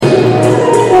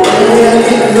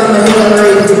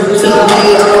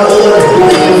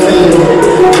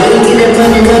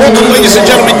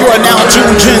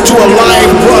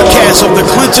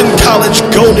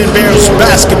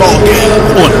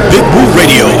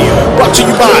brought to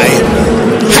you by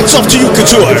Hats Off to You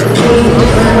Couture,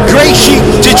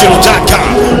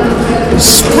 GraySheepDigital.com,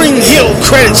 Spring Hill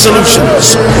Credit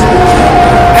Solutions,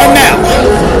 and now,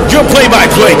 your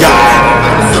play-by-play guy,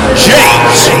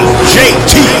 JT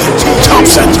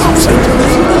Thompson.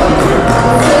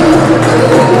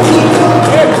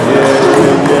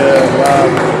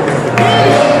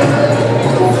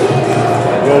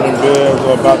 Golden Bears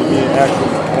are about to be active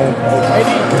on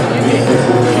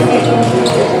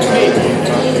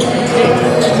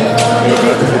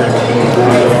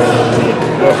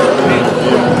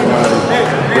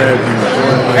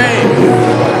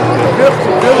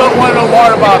Fill up one of the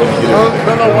water bottles.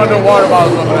 Fill up one of the water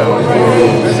bottles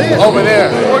over there.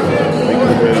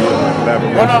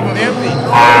 One of them empty.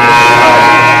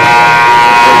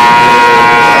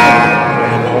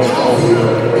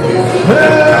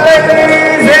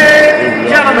 Ladies and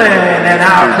gentlemen, and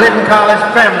our Clinton College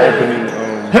family,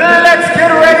 let's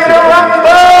get ready to rumble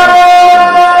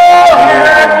here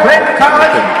at Clinton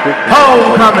College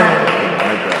Homecoming.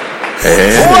 And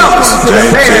this is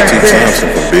JT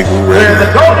Thompson from Big Blue Radio.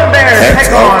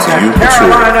 Hats off to you, Couture.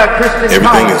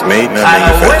 Everything is made, not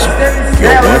manufactured.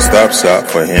 Your one-stop shop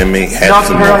for handmade hats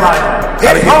and more. How to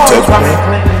get in touch with me?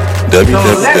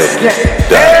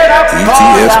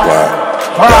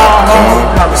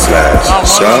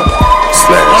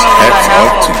 www.etsycom/shop/hats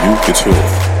off to you, Couture.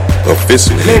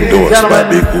 Officially endorsed by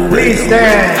Big Blue Radio. Please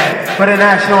stand for the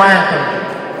national anthem.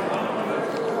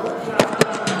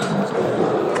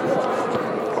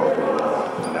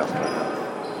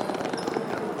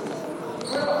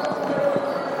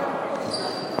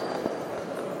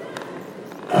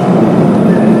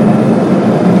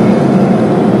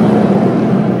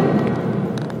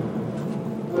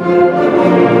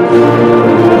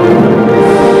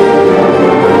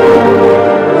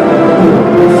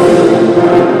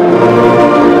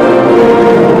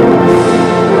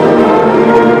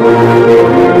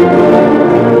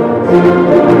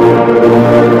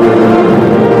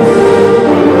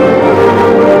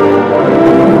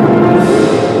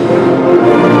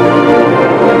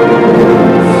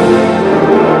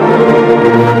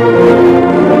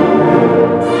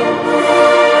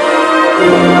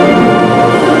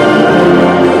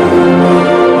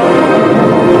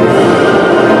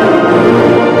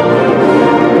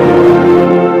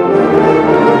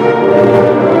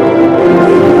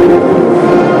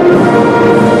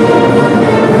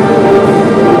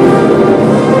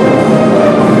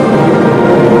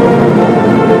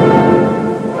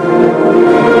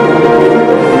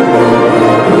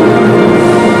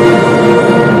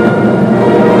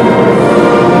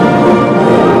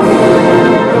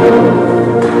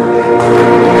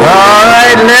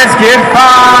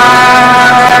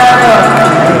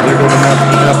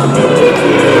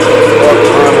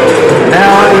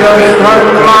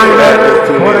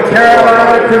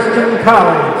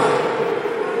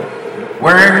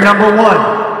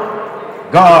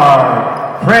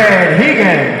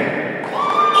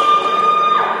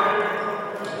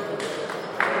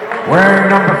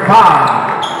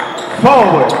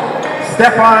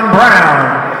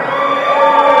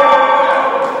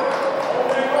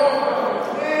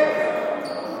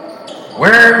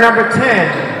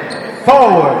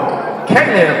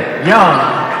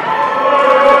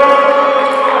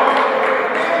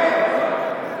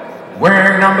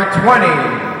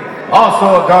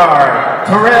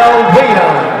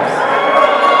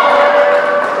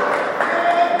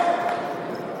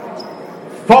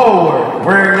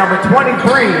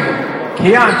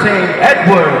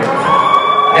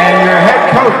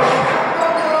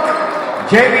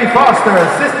 Foster,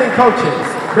 assistant coaches,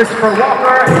 Christopher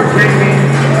Walker and Jamie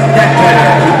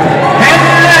Deckbetter. And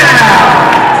now,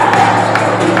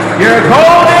 your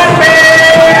Golden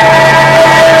Bears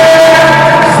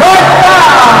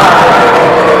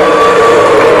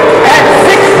at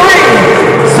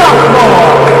 6'3",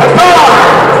 sophomore, a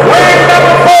guard, wearing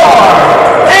number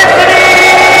 4, Anthony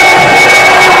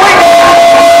Wiggins.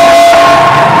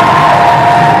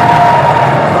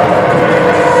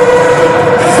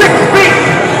 6 feet,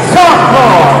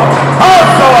 sophomore,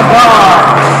 also a guard,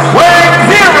 wearing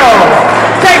 0,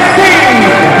 JT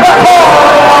McCall.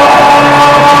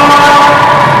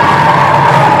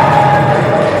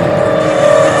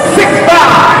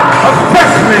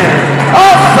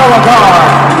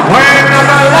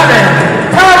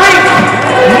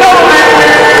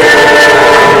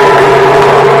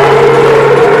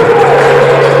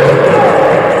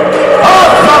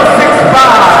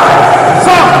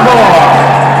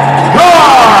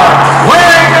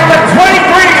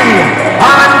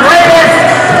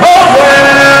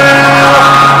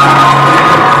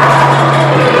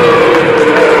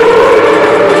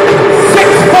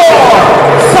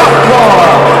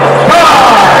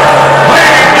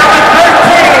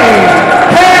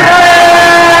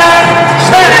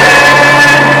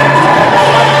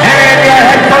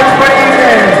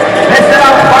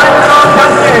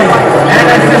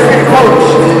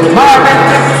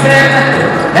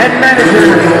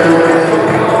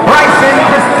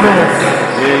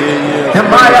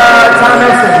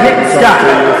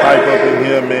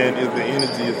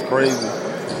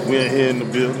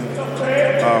 building.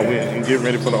 And get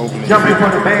ready for the opening. Jumping for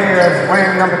the Bears,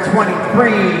 wearing number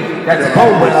 23. That's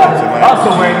Bowman. Also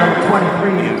wearing number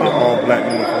 23. All black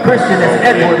uniforms. Christian is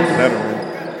Edwards. Veteran.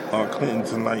 Clinton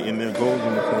tonight in their gold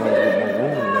uniforms with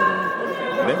maroon lettering.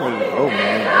 They're ready to go,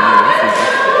 man. I mean,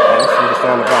 that's what it's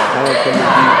all about. Homecoming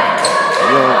week.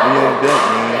 We on deck,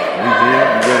 man. We here.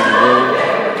 We ready to roll.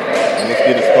 And let's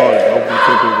get it started. The opening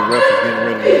tip of the ref is getting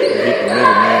ready to hit the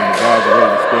middle, man. The guys are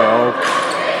ready to square off.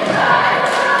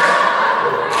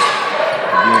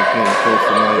 Again, Clinton coached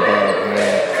tonight by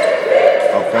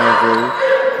Alfonso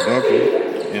Duncan,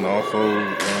 and also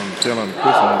Carolina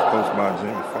Christian is coached by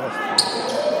Jamie Foster.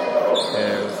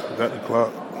 Has got the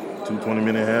clock, 2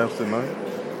 20-minute halves tonight.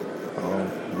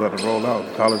 We're about to roll out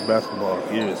college basketball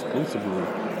here exclusively.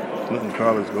 Clinton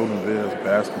College Golden Bears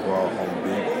basketball on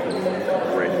Big Blue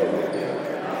Radio.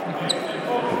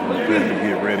 We're prepared to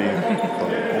get ready for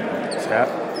the opening tap.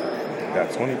 Got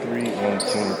 23 on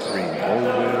 23.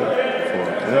 Bowman for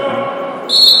Clinton.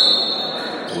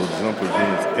 Will jump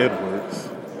against Edwards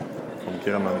from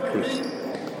Carolina Christian.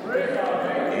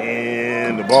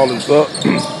 And the ball is up.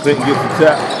 Clinton gets the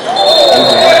tap.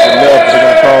 Moving right to left. They're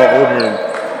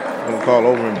gonna call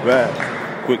over and back.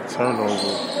 Quick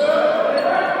turnover.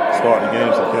 Start the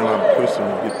game so Carolina Christian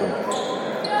will get the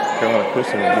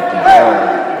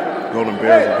ball. Golden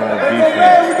Bears are going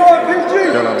defense.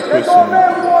 Carolina Christian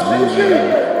moving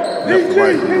left to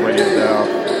right, right down.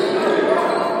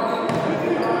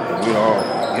 And we are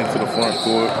into the front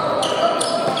court.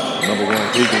 Number 1,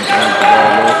 Higgins brings the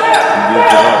ball up. He gives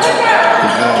it up to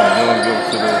Young. Young gives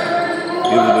it to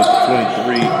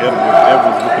 23.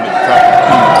 Edwards looking at the top of the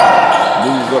key.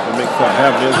 Moves up and makes something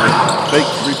happen. There's a fake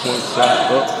 3-point shot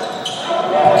up.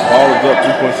 Ball is up.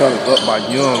 3-point shot is up by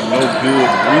Young. No good.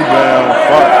 Rebound.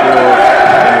 Fought for.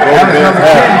 And the Golden Bears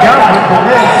have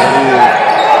it.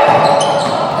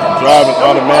 Driving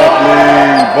automatically.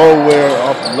 Bowyer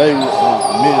off the lay was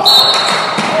missed.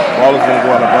 Ball is going to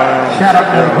go out of bounds. Shout out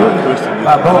to Christian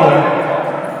by Bowyer.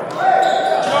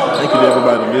 Thank you to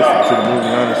everybody that listened to the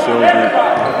Moving Honor show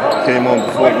that came on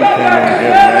before we came on the air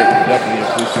tonight. We definitely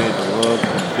appreciate the love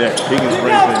that Higgins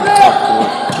brings in the top court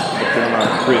for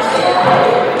Carolina Christian.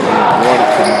 And brought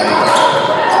it tonight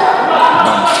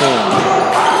by McCorn.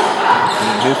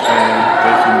 And this time,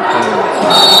 Jason McCorn.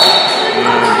 And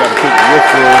we got a quick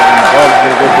whistle, and the ball is going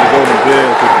to go to the Golden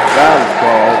Bears with the foul is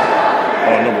called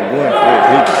on number 1, Fred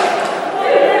Higgins.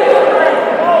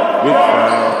 Quick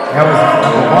foul. That was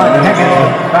number 1,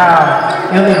 Higgins foul,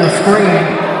 illegal screen.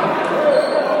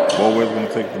 Bowman's going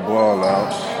to take the ball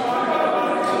out.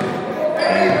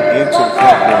 And into the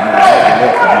front court now.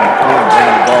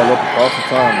 Bringing the ball up across the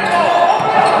timeline.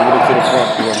 Over to the front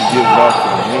court. He gives it off to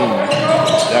the wing.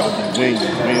 That would be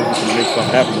Williams. Williams is going to make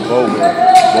something happen to Bowman.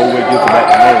 Bowman gives it back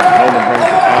to Nolan. Nolan brings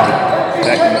it out.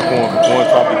 Back in the corner. McCorn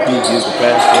top of the key. Gives the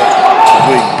pass up to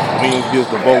Williams. Williams gives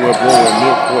the Bowman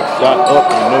mid-court shot up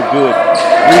and no good.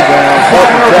 Rebound.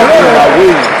 Up and down by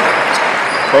Williams.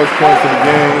 First point to the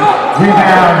game.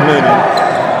 Rebound.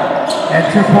 And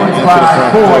 2 points by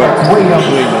Ford. Williams.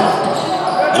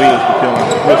 Williams for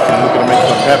Carolina Christian. Looking to make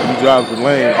something happen. He drives the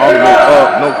lane all the way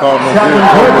up. No call, no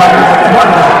good.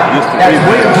 That's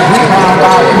Williams. Rebound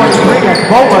by 23. That's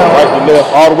Bowell. Right to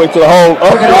left, all the way to the hole.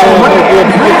 Up there. No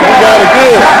good. He got it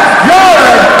good.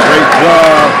 Great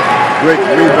job. Great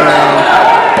rebound.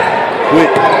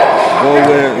 Quick.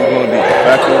 Bowell is going to be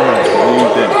back around.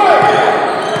 Leave that.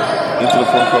 Into the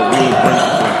front court. Williams brings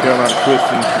it to Carolina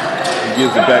Christian. He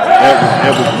gives it back to Edwards.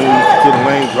 Edwards moves to the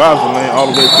lane, drives the lane all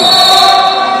the way to the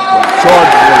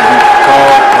charge. Is going to be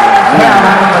called.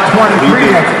 He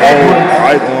gets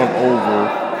right on over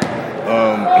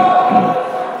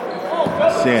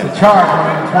Shannon. Charge on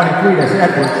number 23. That's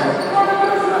Edwards.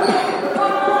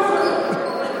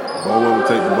 Bowell will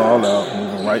take the ball out,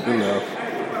 moving right to left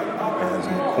as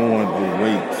McCorn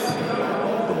awaits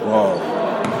the ball.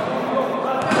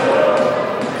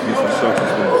 Gets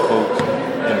instructions from the coach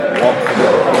and walks to the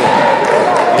court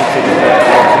into the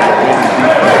winning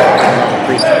defense.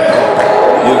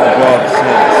 Gives the ball to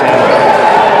Shannon.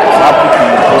 Top of the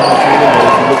key, goes between the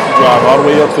nose. He looks to drive all the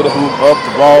way up to the hoop, up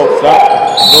the ball, shot,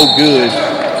 no good.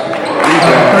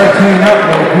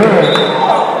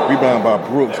 Rebound by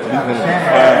Brooks, but he's going to be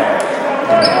fouled.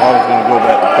 And the ball is going to go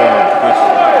back to Carolina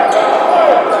Christian.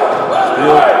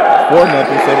 Still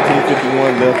 4-0,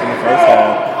 17:51 left in the first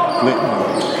half. Clinton.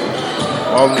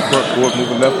 All in the front court,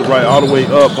 moving left to right, all the way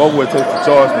up. Bowyer takes the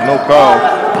charge, but no call.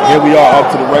 And here we are off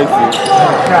to the races.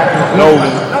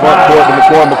 Nolan, front court to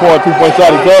McCorn. McCorn, 2-point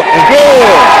shot is up and good.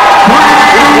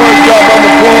 3-point shot by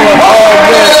McCorn, all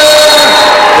net.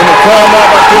 In the timeout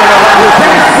by Carolina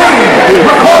Christian.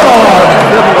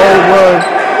 7-0 run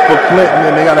for Clinton,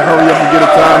 and they got to hurry up and get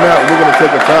a timeout. We're going to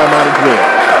take a timeout as well.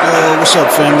 What's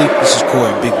up, family? This is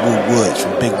Corey Big Woo Woods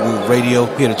from Big Woo Radio,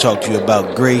 here to talk to you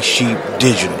about Gray Sheep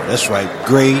Digital. That's right,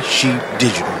 Gray Sheep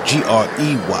Digital,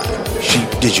 Grey,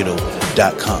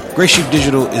 sheepdigital.com. Gray Sheep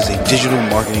Digital is a digital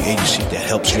marketing agency that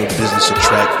helps your business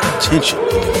attract attention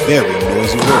in a very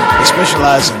noisy world. They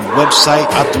specialize in website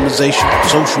optimization,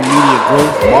 social media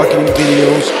growth, marketing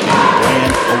videos, and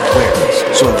brand awareness.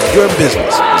 So if your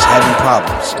business is having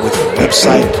problems with your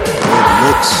website, the way it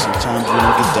looks, sometimes you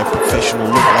don't get that professional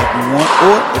look like you want,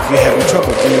 or if you're having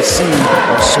trouble being seen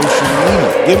on social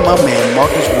media, give my man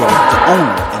Marcus Woodard, the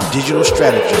owner and digital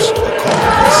strategist, a call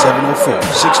at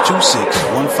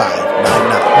 704-626-1599.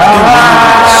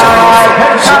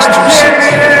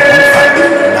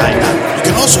 You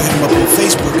can also hit him up on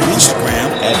Facebook and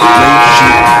Instagram at Gray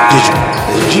Sheep Digital.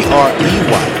 That's Grey,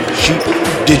 Sheep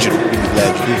Digital. We'll be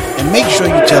glad you did. And make sure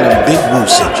you tell him Big Woo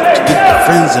sent you to get the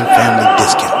friends and family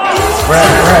discount. Back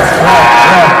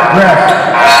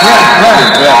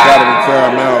out of the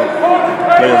timeout.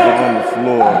 Players are on the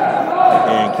floor.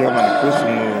 And Carolina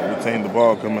Christian will retain the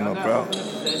ball coming up out.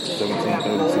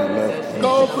 17:32 left in the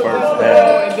first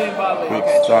half. Quick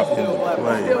stop in the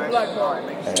play.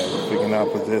 And we're picking out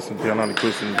possession. Carolina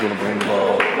Christian is going to bring the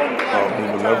ball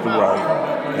moving left to right.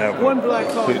 Have a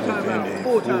quick in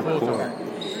a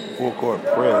full court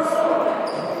press.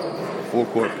 Full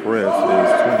court press is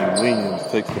Twenty Williams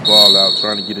takes the ball out,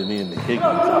 trying to get it in to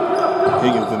Higgins.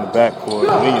 Higgins in the backcourt.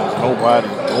 Williams,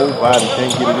 nobody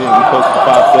can't get it in. We close to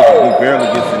 5 seconds. He barely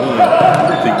gets it in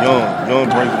to Young. Young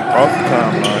brings it across the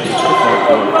timeline into the front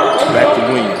court. Back to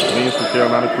Williams. Williams from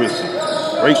Carolina Christian.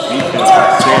 Great defense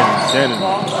by Shannon. And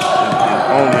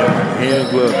on him, hand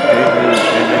and glove, big move,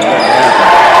 and then what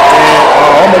happened.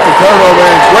 And almost a turnover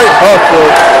and great hustle.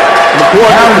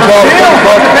 McCoy gets the ball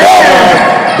across the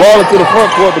timeline. Ball into the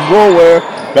front court to Boulware.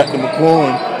 Back to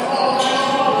McCoy.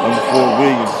 Number 4,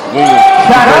 Williams. Great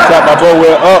shot by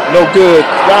Boulware. Up, no good.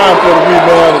 Stein for the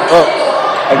rebound. Up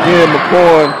again,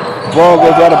 McCoy. Ball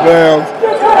goes out of bounds.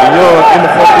 And Young in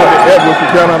the front court to Edwards from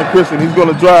Carolina Christian. He's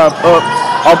going to drive up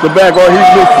off the back, or he's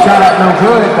missing. Shot up no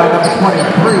good by number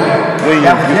 23.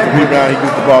 Williams gets the rebound. He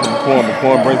gets the ball to McCoy.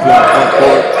 McCoy brings it in the front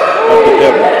court up to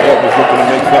Edwards. Edwards looking to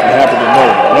make something happen to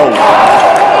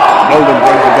Nolan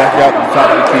brings it back out to the top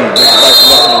of the key. Makes it right to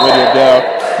left on the radio dial.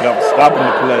 Now stopping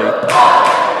the play.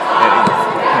 And it's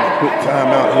a quick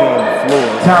timeout here on the floor.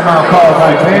 Timeout called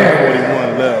right there.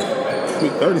 41 left.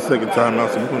 Quick 30-second timeout,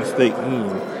 so we're going to stay in.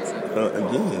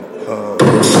 Again,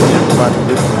 everybody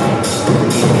listening.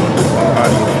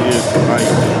 Audio here tonight.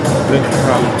 Clinton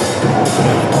College.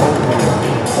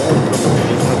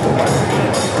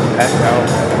 Pack out.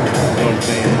 You know what I'm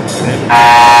saying?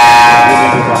 Really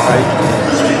is a hype.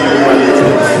 Everybody is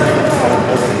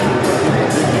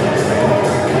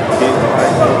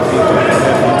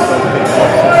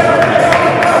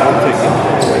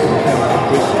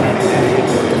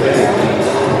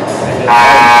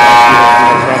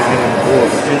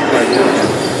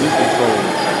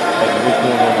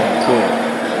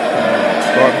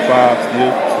Starting 5,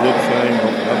 still the same,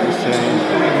 not the same.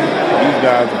 These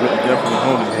guys are definitely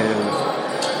honing hands.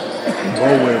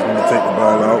 Boulware is going to take the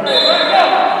ball out.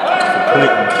 So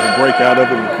Clinton will break out of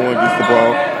it. McCoy gets the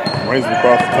ball, brings it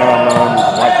across the timeline,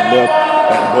 moves right to left.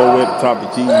 Back to Boulware at the top of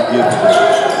the key. He gives it to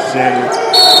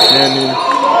Shannon,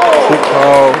 quick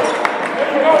call.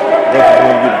 Ref is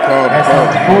going to get a call.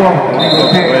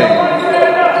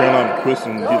 Carolina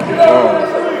Christian gets the ball.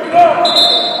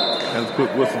 Has a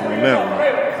quick whistle on that one.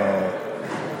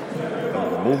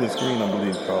 A moving screen, I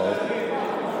believe, called.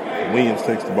 Williams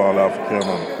takes the ball out for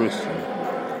Carolina Christian.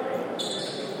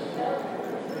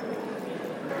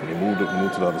 They moved to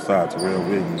the other side. Terrell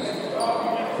Williams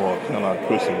for Carolina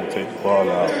Christian will take the ball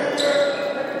out.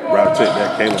 Right take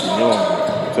that. Caleb Young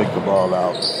will take the ball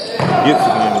out. Gets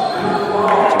it in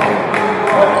across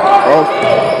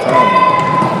the timeline.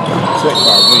 Checked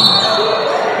by Williams.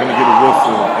 Gonna get a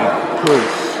whistle and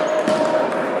push.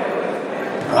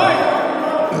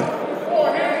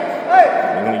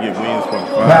 We're going to get Williams from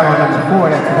 5. Battle number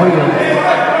 4, that's Williams.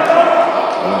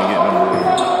 We're going to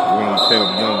get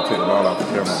Caleb Young to take the ball out to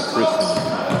Carolina Christian.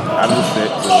 Out of the set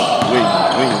to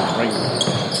Williams. Williams brings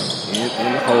it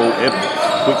in the hole. Evans.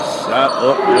 Quick shot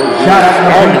up. Shot up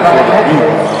no good by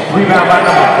Edwards. Rebound by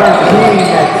number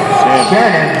 13, that's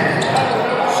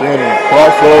Shannon.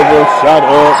 Crossover. Shot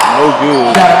up. No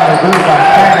good. Shot up no good by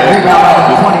Shannon. Rebound by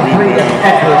number 23, that's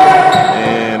Edwards.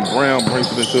 Brown brings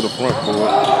it into the front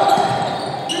court.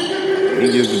 He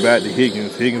gives it back to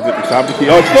Higgins. Higgins at the top of the key.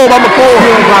 Oh, slow by McCoy.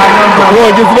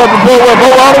 McCoy gets it up to Boulware.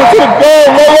 Boulware all the way to the goal.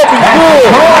 Low up is good.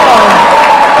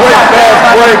 Great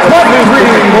fast break.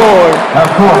 23.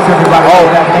 course, everybody knows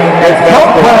that name is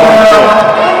Hopewell.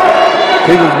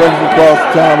 Higgins brings it across the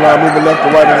timeline, moving left to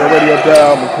right on the radio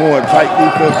dial. McCoy, tight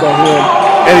defense on him.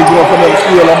 And he's going for another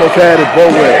steal. Almost had it.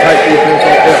 Bowen, tight defense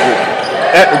on Edwards.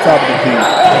 At the top of the key.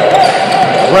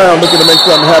 Brown looking to make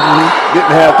something happen. He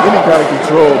didn't have any kind of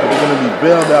control, but they're going to be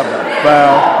bailed out by the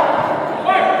foul.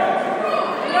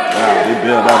 Wow, they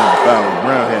bailed out on the foul.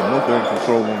 Brown had no third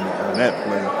control on that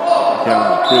play.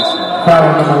 Carolina Christian.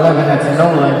 Foul number 11, that's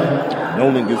Nolan.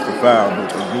 Nolan gets the foul,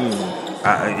 but again,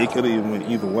 it could have even went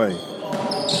either way.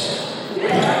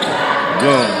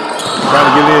 Young, trying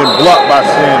to get in, blocked by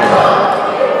Sanders.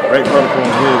 Great vertical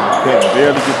on his, can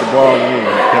barely get the ball in.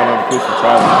 Carolina Christian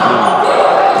tries to lead.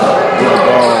 Get the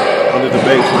ball under the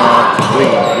baseline to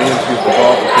Williams. Williams gets the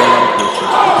ball for Carolina Christian.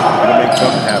 Going to make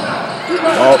something happen.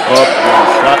 Ball up, and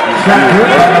a shot is good.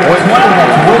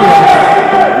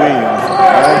 Williams,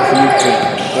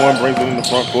 Horn brings it in the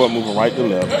front court, moving right to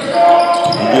left.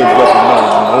 He gives up to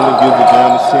Nolan. Nolan gives it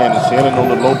down to Shannon. Shannon on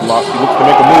the low block. He looks to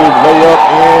make a move, lay up,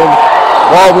 and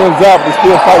ball rims out, but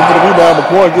still fighting for the rebound.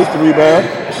 McCoy gets the rebound.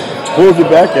 Pulls it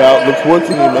back out. Looks for a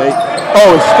teammate.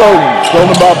 Oh, it's stolen.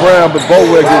 Stolen by Brown, but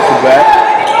Bower gets it back.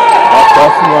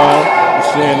 Across the line to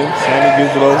Shannon. Shannon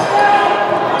gives it over.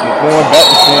 McCoy back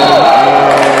to Shannon.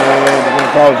 And they're going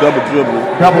to call a double dribble.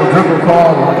 Double dribble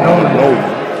call on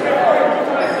Nolan.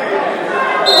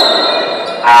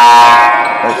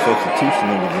 First substitution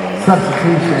in the game.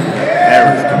 Substitution.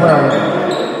 Harris.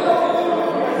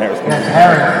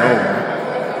 Harris.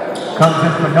 Comes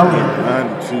in for Nolan.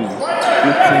 9-2.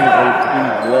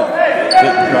 15:03 left.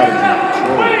 Clinton College in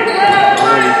control.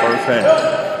 Early first half.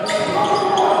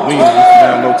 Williams gets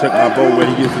down low, check my bow where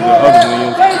he gets to the other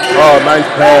Williams. Oh, nice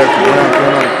pass. Brown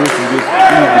Carolina Christian gets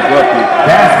easy bucket.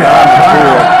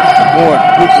 Going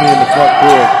quickly in the front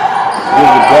court.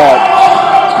 Gives it back.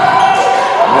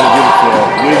 I'm going to give it to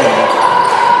Williams.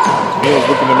 Williams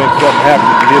looking to make something happen.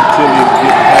 You can hit Tilly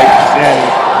getting tight to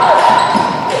Shannon.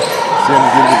 Shannon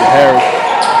gives it to Harris.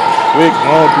 Quick,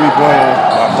 long three-pointer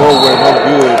by Bower, no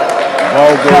good.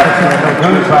 Ball goes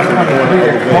again,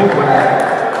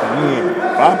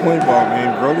 5-point ball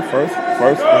game, early first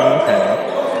and half.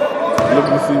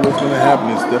 Looking to see what's going to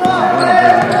happen. It's Stephanie Brown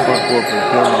bringing in the front court for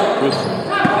Carolina Christian.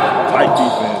 Tight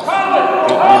defense, can't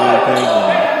get anything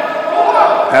going.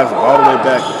 Pass it all the way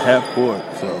back to half court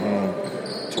to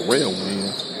Terrell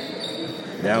Williams.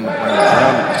 Down at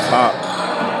the top.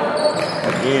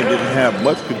 Again, didn't have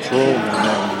much control on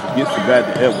that one. Gets it back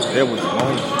to Edwards. Edwards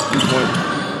long 2-point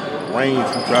range.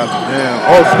 He drives it down.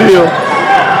 Oh, steal.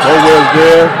 Bower's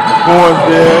there. McCoy's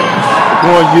there.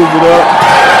 McCoy gives it up.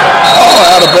 Oh,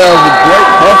 out of bounds. A great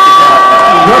hustle.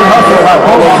 Good hustle by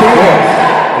both teams.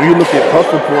 When you look at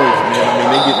hustle points, man, I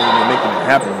mean, they're making it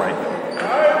happen right now.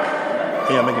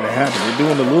 Yeah, making it happen. They're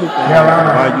doing the little things.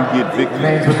 Why you get victory.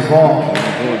 Names with the ball.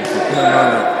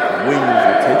 Carolina Williams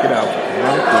will take it out for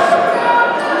Carolina Christian.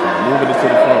 Moving it to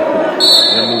the front court.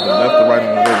 They're moving left to right in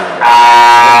the radio. They're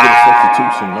going to get a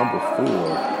substitution, number 4.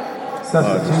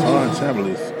 Deshaun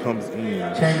Chambliss comes in.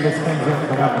 Chambliss comes in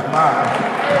for number 5.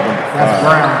 That's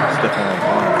Brown. Stephon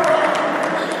Brown.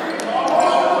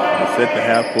 They set the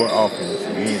half-court offense.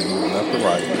 Again, moving left to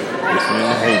right. Listening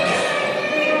to Hayden.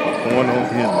 Going on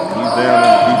him. He's down on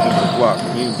the defensive block.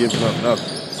 He ain't giving up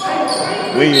nothing.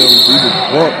 Williams, he was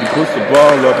bumped. He puts the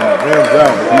ball up and it rims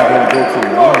out, but he's going to go to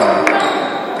the line.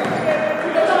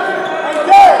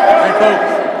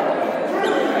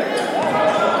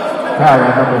 Foul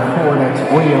number 4, that's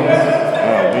Williams.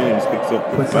 Williams picks up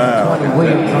the foul. 20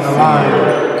 Williams on the line.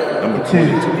 Number 2,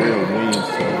 Terrell Williams.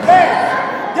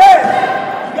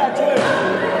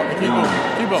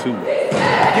 Keep up.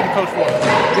 Give the coach for me.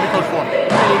 Give the coach for me.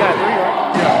 You got 3,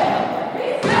 right? Yeah.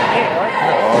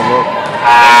 All up.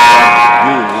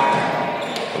 Good.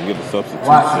 We'll get the substitution.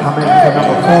 Watts coming in for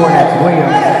number 4, that's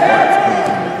Williams.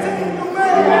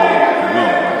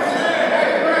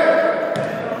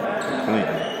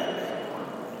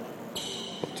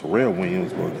 Terrell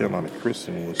Williams, but Carolina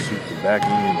Christian will shoot the back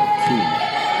end of 2.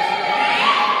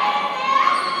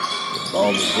 The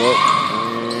ball is up,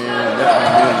 and that one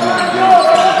will be in the game.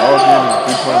 Ball game is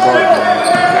 3-point ball game.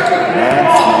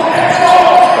 9-6.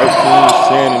 13,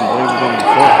 Shannon brings it in the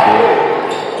front court.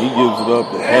 He gives it up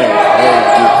to Harris. Harris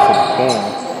gives it to the corner.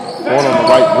 Corner on the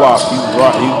right block. He's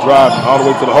driving all the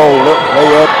way to the hole. Lay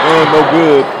up, and no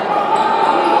good.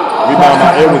 Rebound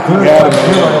by Edwards. He had him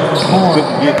there.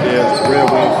 Couldn't get there. Terrell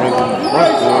Williams brings it in the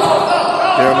front court.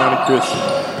 Carolina Christian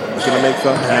looking to make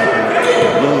something happen.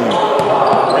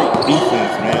 Great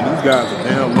defense, man. These guys are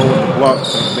down low in the block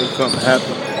trying to make something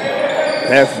happen.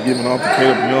 Pass is given off to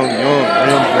Caleb Young. Young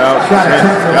rims out.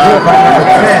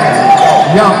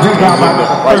 Young rebound by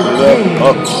right to left, 13.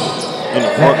 up in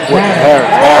the front court to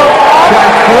Harris. Shot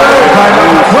good by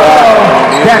number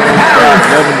 12. That's Harris.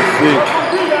 11-6.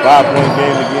 5-point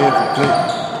game again for Clinton.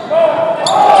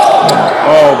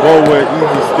 Oh, Boulware,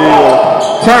 easy steal.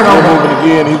 Turnover. Moving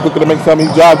again. He's looking to make something.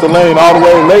 He drives the lane all the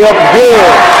way. Layup is good.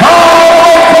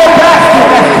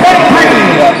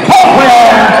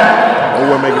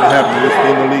 Boulware making it happen. This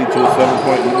in the lead to a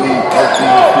 7-point lead.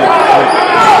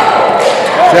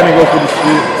 13-6. Shannon goes for the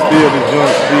steal. The jump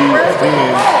speed.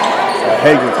 Spin.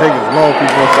 Higgins long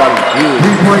 3-point shot is good.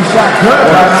 3-point shot good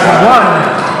by number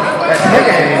 1. That's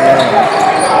Higgins.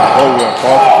 Boulware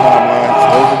across the timeline.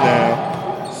 Slows it down.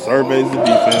 Surveys the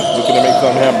defense, looking to make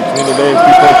something happen between the legs.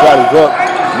 3-point shot is up,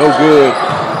 no good.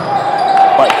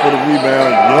 Fight for the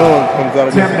rebound. Young comes out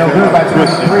of this. No good by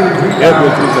 23.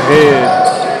 Edwards is ahead.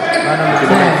 Looking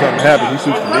to make something happen. He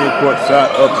shoots the mid-court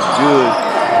shot up, good.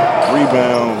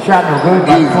 Rebound. Shot no good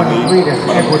by 23. That's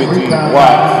Edwards. Rebound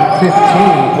by 15.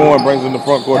 Horn brings in the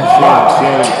front court to Shannon.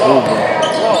 Shannon over.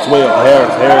 12.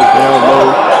 Harris down low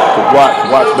to Watts.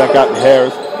 Watts back out to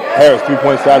Harris. Harris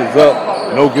 3-point shot is up,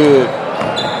 no good.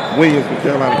 Williams from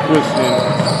Carolina Christian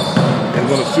is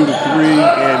going to shoot a 3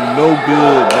 and no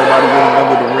good. Nobody getting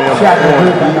under the rim.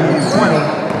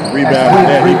 Rebound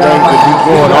net. He brings it. He's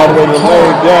going all the way to the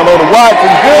lane. Down low to Watts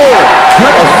and good.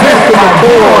 Assist to the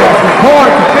board.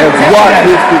 As Watts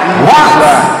hits the easy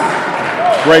shot.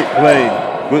 Great play.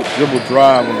 Good dribble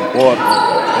drive on the board.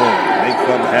 Make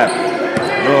something happen.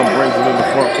 Young brings it in the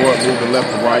front court, moving left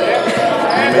to right.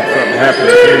 And make something happen.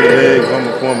 Between the legs on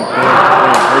the corner.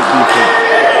 Great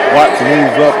defense. Watts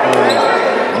moves up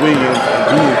on Williams, and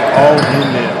he is all in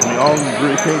there. I mean, all in the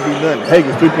grid, can't do nothing.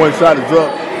 Higgins' 3-point shot is up,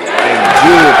 and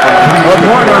good from the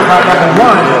other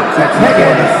corner. That's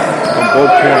Higgins. From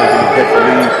both corners, and he gets the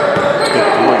lead to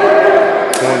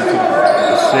 3. Going to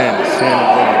Shannon. Shannon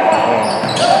over the corner.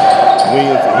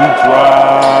 Williams, he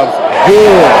drives.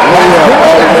 Good. Layup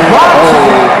all the way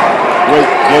home.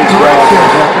 Great drive.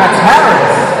 That's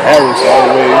Harris. Harris all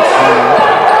the way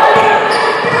home.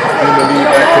 In the lead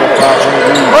back to the 5-point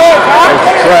lead. There's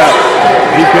a trap.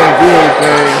 He couldn't do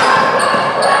anything.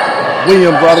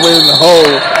 Williams all the way in the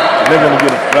hole. They're going to get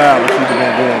a foul. It's either going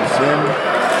to go on Shannon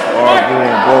or go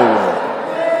on Boulware.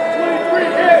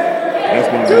 That's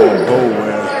going to go on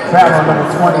Boulware. Foul number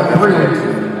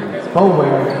 23.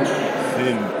 Boulware.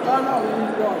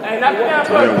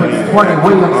 20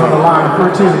 Williams on the line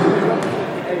for 2.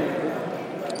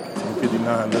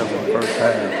 2:59 left in the first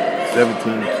half.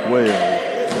 17-12.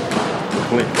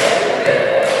 Clinton.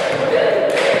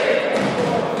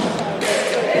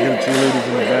 Give cheerleaders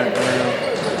in the background.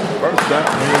 First shot,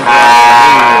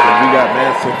 we got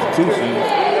mass substitutions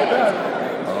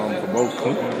for both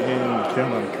Clinton and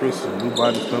Carolina Christian. New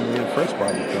bodies coming in, fresh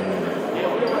bodies coming in.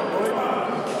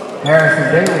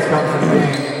 Harrison Davis comes from the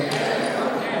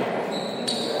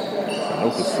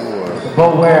No for sure.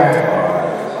 Boulware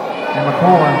and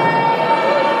McCorn.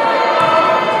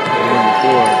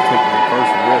 Taking the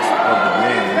first rest of the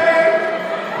game.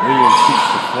 Williams keeps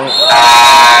the front.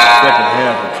 Second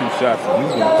half of 2 shots, and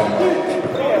he's going to come out.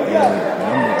 And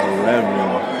number 11,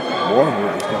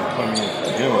 Warwood is going to come in for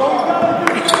him.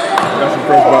 We got some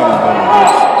fresh bodies going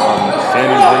on this.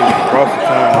 Shannon brings it across the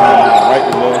timeline, right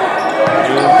to left.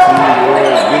 NC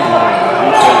World Disney.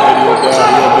 Reset Radio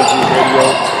guy, Business Radio.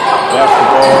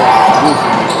 Basketball,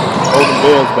 exclusively. Golden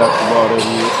Bears basketball, that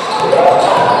is.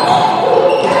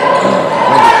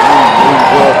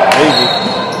 Up, Davis,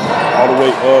 all the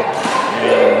way up,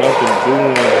 and nothing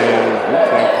doing. And looks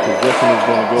like the possession is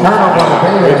going to go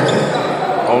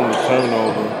on the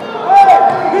turnover.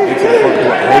 It's in front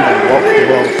court. Haven walks the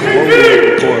ball slowly up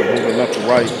the court, moving left to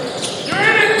right.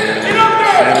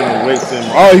 And Shannon waits him.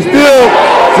 Oh, he's still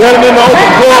Shannon in the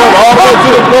open court, all the way to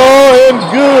the ball, and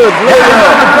good.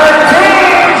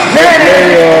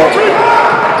 Layup.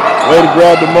 Way to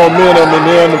grab the momentum, and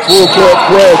then the full court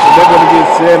press, and they're going to get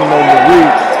Shannon on the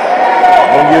reach.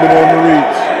 Going to get him on the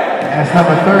reach. That's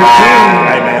number 13.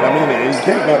 Hey, man, I mean, you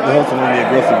can't knock the hustle on the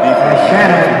aggressive defense.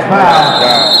 Shannon is foul.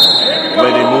 The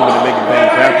way they're moving and making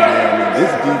things happen, man. I mean, this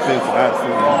defense that I've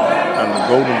seen on the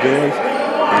Golden Bears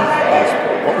is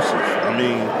ferocious. I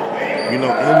mean, you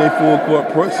know, and they full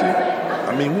court pressure.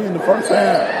 I mean, we in the first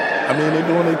half. I mean, they're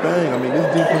doing their thing. I mean,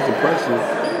 this defensive pressure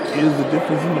is the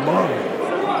difference in the ball.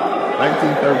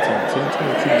 19-13,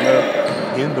 10-22 left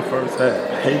in the first half.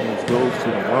 Higgins goes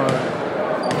to the line.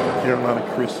 Carolina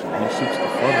Christian. He shoots the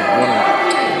front of one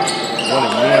and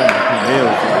he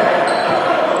nails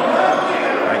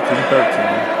it. 19-13.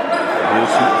 He'll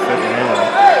shoot the second half.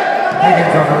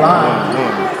 Higgins on the line.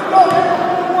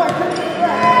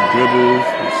 And dribbles,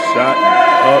 the shot is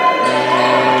up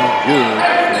and good.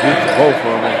 It hits both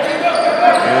of them.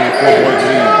 And the 4-point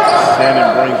lead. Shannon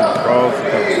brings it across. He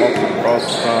kind of walks it across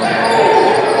the timeline.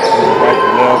 Right to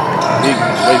left.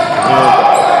 Higgins waits for him.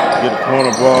 Get a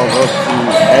corner ball up to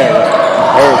Harris.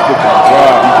 Harris looking to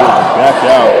drive. He goes back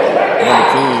out. Number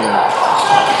 10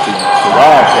 to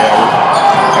Rod Harris.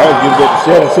 Harris gives it to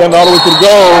Shannon. Shannon all the way to the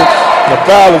goal. The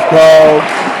foul is called.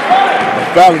 The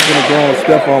foul is going to go on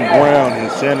Stephon Brown.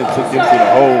 And Shannon took him to the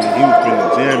hole. And he was going to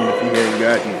jam him if he hadn't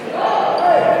got him.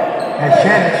 And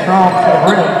Shannon strong to the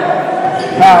rim.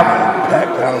 Foul.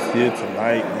 Packed house here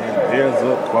tonight, man. Bears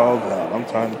up, claws out. I'm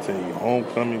trying to tell you,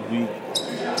 homecoming week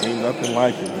ain't nothing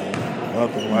like it, man.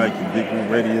 Nothing like it. Big Blue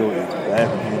Radio is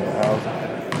glad to be in the house.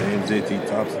 James J.T.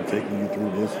 Thompson taking you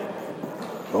through this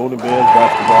Golden Bears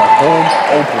basketball home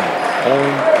opener.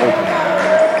 Home opener,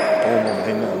 man. Home opener,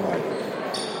 ain't nothing like it.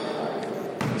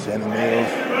 Shannon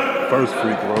Nails, first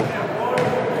free throw.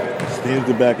 Extends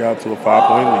it back out to a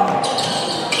 5-point lead.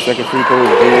 Second free throw is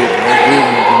good. No good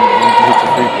when you hit the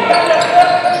free throw.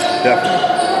 Definitely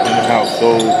in the house.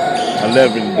 So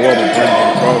 11 Border brings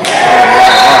him across the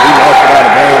timeline. He lost it out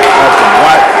of bounds off the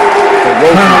Watt. So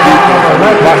Wilson defense.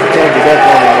 Watt turned it up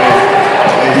on him,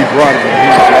 and he brought it, and he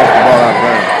just lost the ball out of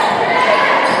bounds.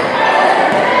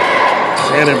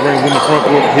 Shannon brings in the front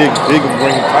court. Higgins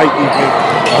brings tight defense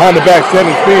behind the back.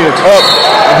 Shannon spins up,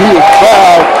 and he is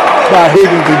fouled by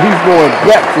Higgins, and he's going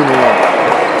back to the line.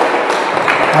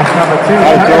 That's number 2.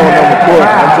 I was going on the court.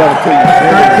 I'm trying to tell you,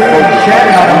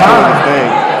 Shannon on the line.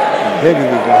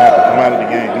 Higgins is going to have to come out of the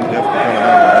game. He's definitely coming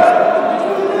out of this.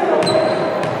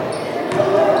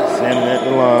 Shannon at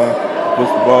the line,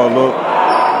 puts the ball up,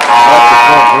 off the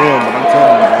front rim. But I'm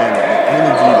telling you, man, the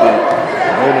energy that the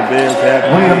Golden Bears have,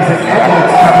 Williams and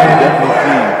Edwards come in. definitely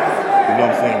see, you know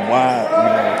what I'm saying, why,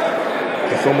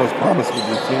 there's so much promise with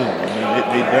this team. I mean,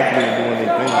 they definitely are doing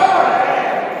their thing.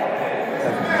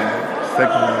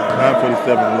 Second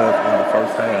 9:47 left in the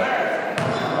first half.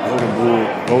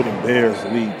 Golden Bears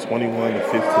lead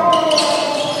 21-15.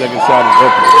 Second shot is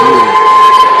up and good.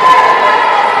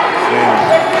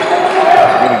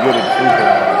 Shannon really good at the free throw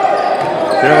line.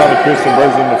 Carolina Christian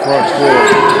brings in the front court.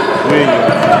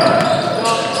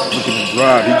 Williams looking to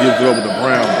drive. He gives it over to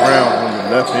Brown. Brown on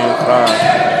the left-hand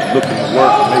side looking to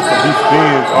work. He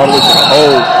spins all the way to the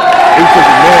hole. He took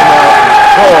the man out.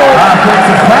 All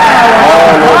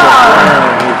over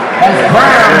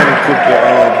Brown. Shannon took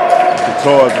the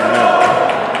charge on that.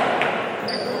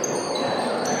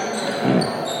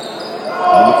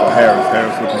 Look for Harris.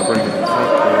 Harris looking to bring it in the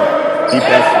front court. He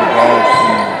passes the ball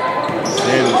to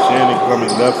Shannon. Shannon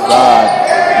coming left side.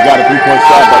 He got a 3-point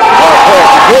shot, but the ball pass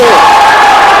is good.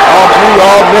 All three,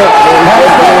 all net.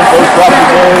 He's first drop the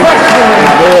game.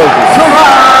 And there's it.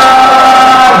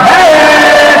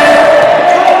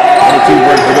 Number 2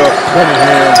 breaks it up.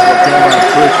 Cunningham for Carolina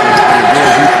Christian. And then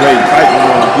he played tightly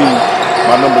on D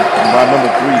by number 3,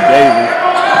 Davis.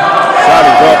 Shot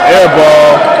is up, air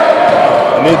ball.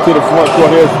 And into the front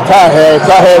court, here's Ty Harris.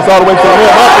 Ty Harris all the way to the rim.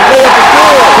 Up and layup is good.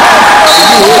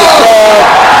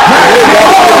 You hear the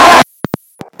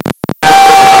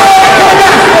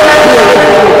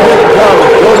crowd.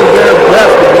 Golden Bears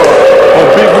basketball on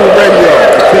Big Blue Radio.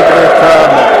 Taking that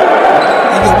time out.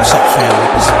 Hey, yo, what's up, family?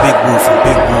 This is Big Blue from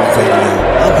Big Blue Radio.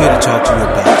 I'm here to talk to you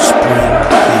about Spring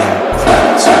Hill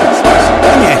Credit Solutions.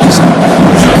 Let me ask you something.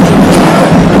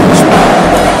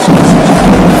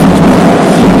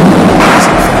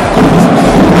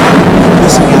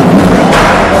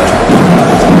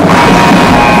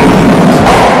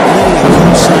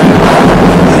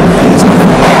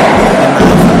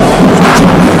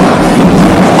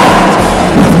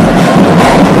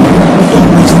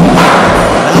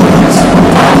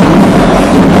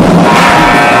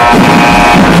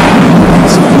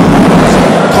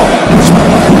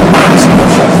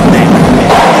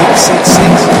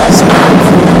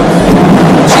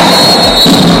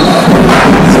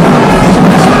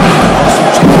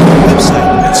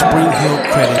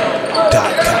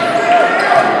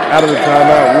 Out of the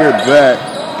timeout, we're back.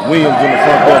 Williams in the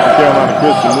front court for Carolina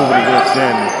Christian, moving against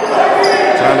Shannon.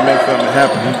 Trying to make something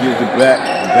happen. He gives it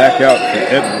back out to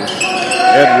Edwards.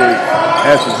 Edwards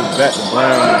passes it back to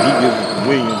Brown, and he gives it to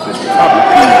Williams at the top of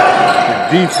the key.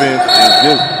 The defense is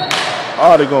just,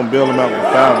 they're going to bail him out with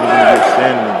a foul. They're going to get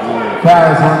Shannon again.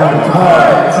 Fouls on number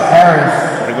 12. It's Harris.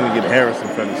 They're going to get Harris in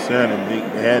front of Shannon. They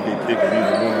had their pick of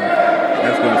either one.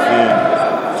 That's going to send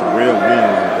Terrell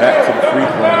Williams back to the free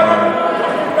throw line.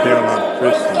 Carolina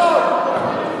Christian.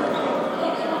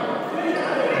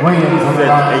 Williams on the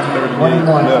line.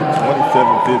 21 left,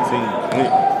 27-15.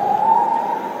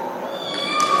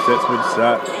 Sets with the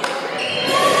shot.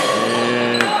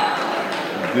 And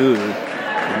good.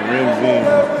 And rims in.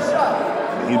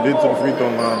 He's been to the free throw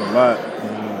line a lot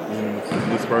in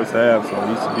this first half, so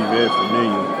he should be very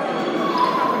familiar.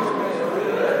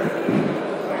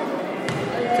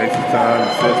 Takes his time,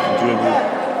 sets the dribble,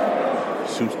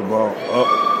 shoots the ball up,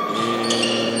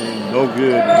 and no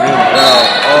good. The rim's out.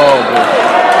 Oh, but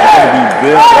it's going to be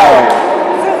bailed out.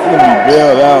 It's going to be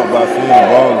bailed out by seeing the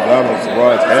ball is out on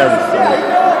Shabazz Harris. So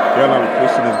Carolina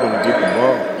Christian is going to get the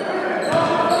ball.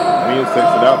 Williams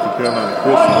takes it out to Carolina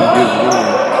Christian. He gives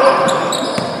room.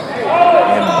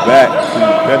 And back to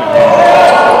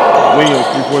Cunningham. Williams,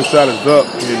 three-point shot is up.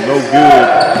 And no good.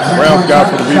 Brown's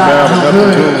got for the rebound.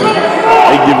 Nothing doing.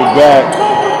 They give it back.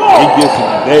 He gets it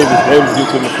to Davis. Davis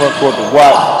gets it in the front court to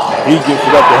Watts. He gets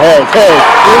it up to Harris. Harris.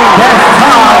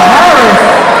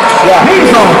 Yeah.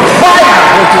 He's on fire.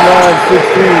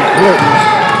 29-16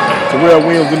 Clinton. Terrell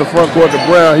Williams in the front court to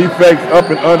Brown. He fakes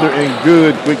up and under and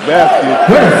good. Quick basket.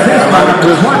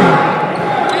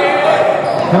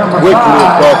 Quickly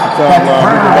across the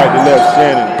timeline. Moving right to left.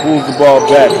 Shannon pulls the ball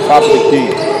back. Top of the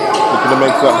key. Looking to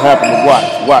make something happen to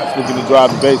Watts. Watts looking to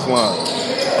drive the baseline.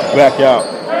 Back out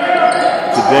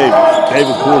to Davis.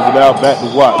 Davis pulls it out. Back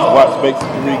to Watts. Watts makes the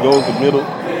three. Goes the middle.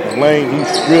 Lane, he's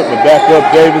stripped, but back up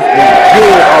Davis, and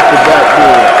good off the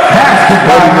backboard.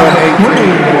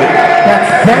 31-18.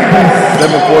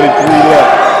 7:43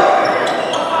 left.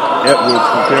 Edwards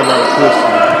from Carolina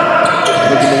Christian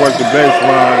looking to work the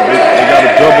baseline. They got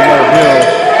a double on him.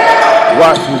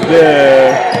 Watts was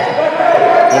there.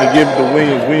 Going to give it to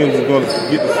Williams. Williams is going to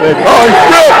get the second. Oh, he's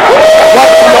stripped!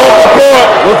 Watts is off the court.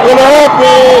 What's going to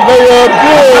happen? They are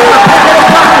good.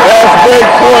 That's a great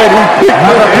point. He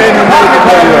picked it and he made the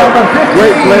play up.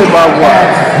 Great play by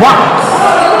Watts.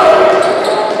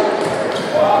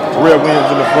 Terrell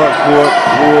Williams in the front court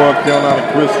for Carolina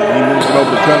Christian. He moves it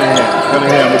over to Cunningham.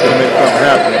 Cunningham looking to make something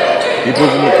happen. He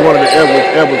puts it in the corner to Edwards.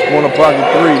 Edwards corner pocket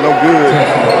three. No good.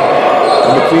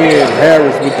 Number 10,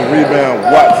 Harris with the rebound.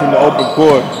 Watts in the open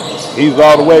court. He's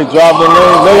all the way driving the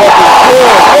lane. Layup is good.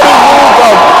 What a move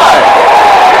by Watts.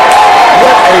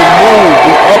 What a move.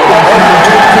 The up and under.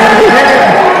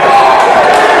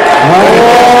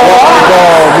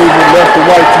 Ball moving left to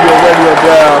right to your radio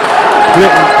dial.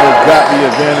 Clinton has got the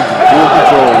advantage of full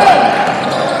control.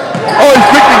 Oh, he's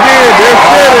picked again. There's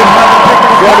Shannon.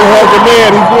 Shannon has the man.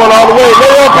 He's going all the way.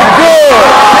 Layup is good.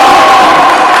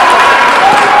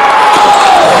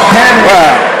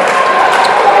 Wow.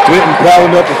 Clinton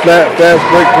piling up the fast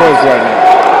break points right now.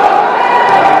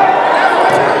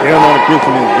 Carolina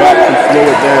Christian has got to slow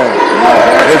it down.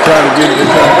 They're trying to figure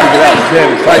it out.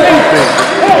 Shannon, tight defense.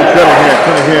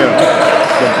 Cunningham.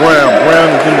 To Brown. Brown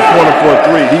is in the corner for a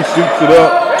three. He shoots it up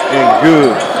and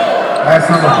good. That's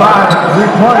number 5,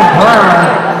 3-point Brown.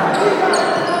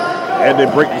 And they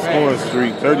break the scoring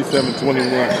streak. 37-21.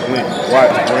 Clinton.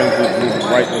 Watts brings it moving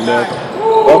right to left.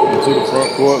 Up into the front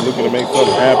court, looking to make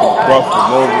something happen. Across the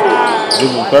moment.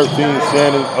 This is 13.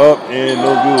 Shannon up and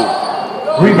no good.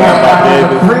 Rebound by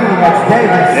Davis. That's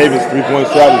Davis. Davis 3-point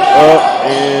shot is up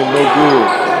and no good.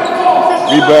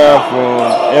 Rebound from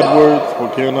Edwards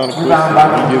for Carolina Christian.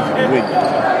 He gives it to Williams.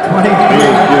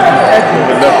 Williams gives it from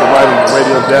the left to right on the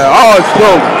radio down. Oh, it's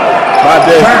close. By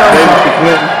Davis. Davis to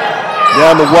Clinton.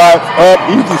 Down the Watts. Up.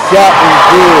 Easy shot and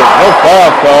good. No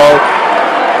foul call.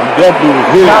 He definitely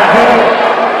was hit.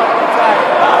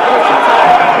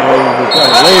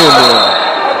 Laying there.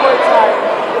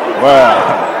 Wow.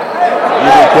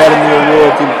 Give the Academy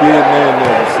Award to the kid man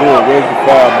there. Sure, where's the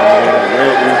foul, man?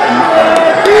 Where is the foul?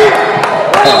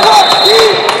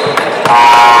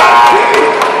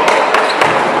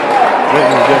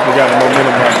 Clinton's definitely got the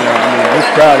momentum right now. I mean, this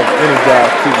crowd is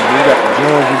energized too. We got the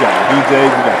drums, we got the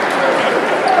DJs,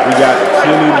 we got the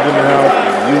cheerleaders in the house,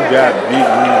 and you got Big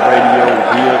Woo Radio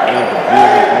here in the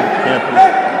building on campus.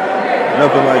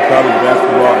 Nothing like college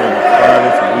basketball in the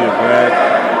finest, and we are glad to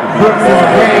be a part of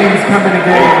games coming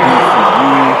together.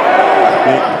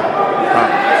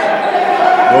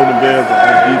 Golden Bears are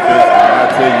on defense, and I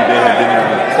tell you, they have been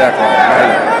able to attack all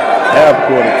night.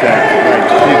 Half-court attack tonight.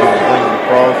 Higgins brings it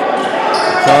across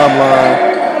the timeline.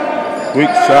 Quick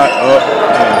shot up,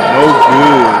 and no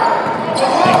good.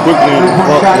 And quickly in the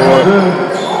front court.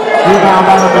 Rebound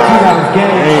by number 2, that was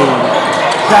game.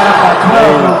 Shot up by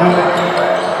 12, no good.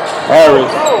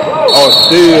 Harris on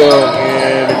steal,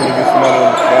 and they're going to get somebody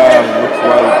on the side. It looks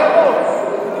like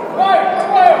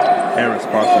Harris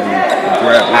possibly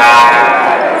grab it.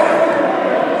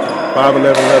 5-11 left in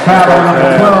the first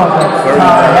half.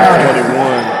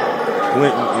 39-21.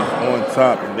 Clinton is on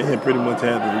top, and they had pretty much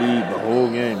had the lead the whole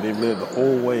game. They've led the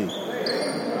whole way.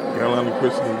 Carolina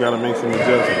Christian has got to make some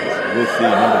adjustments. We'll see.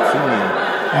 Number 10.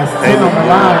 That's 10 on the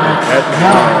line. At the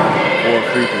line for a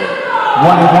free throw.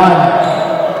 1-1.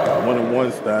 1-1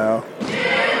 1-on-1 style. He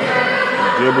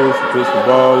dribbles, puts the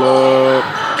ball up.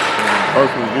 And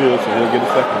person's good, so he'll get a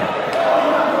second.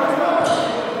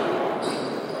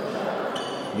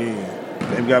 Again,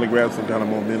 they've got to grab some kind of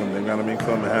momentum. They've got to make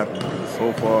something happen.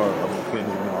 So far,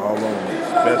 Clinton's been all over,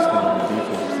 especially on the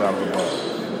defensive side of the ball.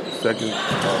 Second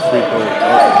free throw up.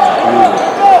 Good.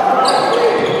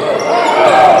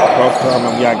 Cross time,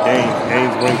 we got Gaines.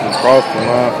 Gaines brings it across the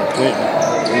line for Clinton.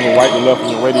 When you wipe the left on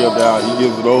the radio dial, he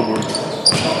gives it over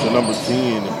to number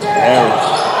 10, Harris.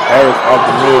 Harris off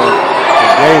the rim.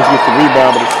 And Gaines gets the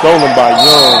rebound, but it's stolen by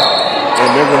Young. And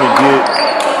they're going to get,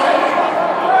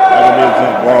 that'll be a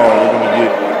jump ball. They're going to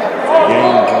get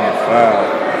Gaines on the foul.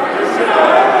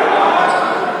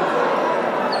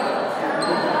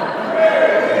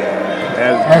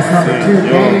 And as number 2,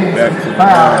 Young back to the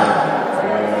line.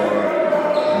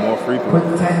 Free throw.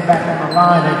 Put 10 back on the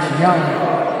line, it's Young.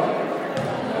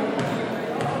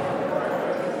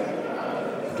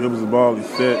 Dribbles the ball, he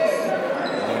sets.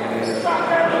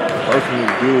 Person is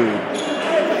good.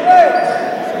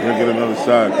 So he'll get another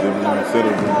shot instead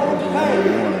of the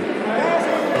 1-on-1.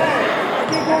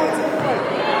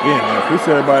 Yeah, man,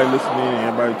 appreciate everybody listening,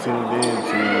 everybody tuned in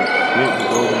to Clinton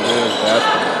Golden Bears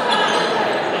basketball.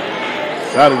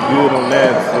 Shot is good on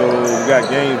that, so we got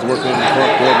Gaines working in the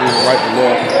front court, moving right to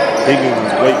left. Higgins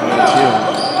is waiting on him.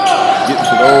 Gets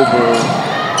it over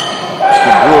to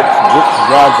Brooks. Brooks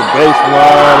drives the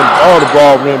baseline. All the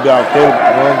ball rimmed out. Caleb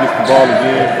Young gets the ball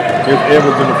again. Here's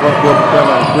Evans in the front court.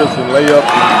 Caroline Christian layup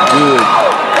is good.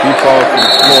 He falls to the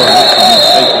floor and looks to be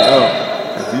taken up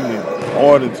as he went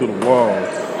hard into the wall.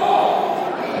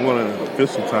 I'm going to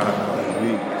official time now this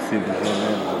week to see if this young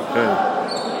man is okay.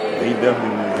 He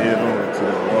definitely went head on to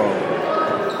the wall.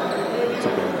 He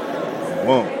took a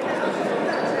bump.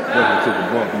 Definitely took a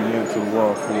bump. He went to the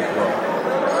wall full throw.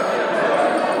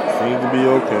 Seems to be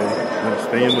okay. Gonna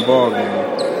stay in the ball game.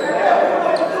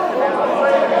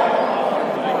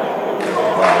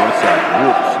 Wow, that's out.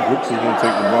 Brooks is gonna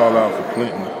take the ball out for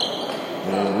Clinton.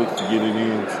 And looks to get it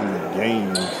into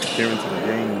Gaines. Carrington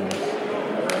Gaines.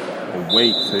 And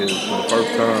Wade says for the first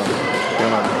time,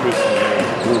 Carolina Christian has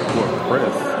a full court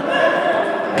press.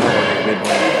 They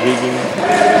bring Higgins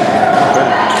and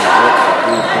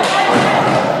full court press.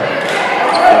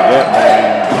 So that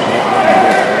means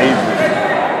Avery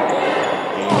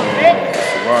and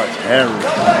Siraj Harris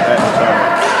back trying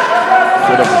to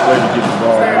set up a play to get the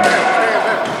ball in.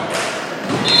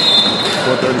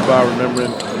 4:35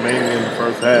 remembering remaining in the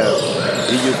first half.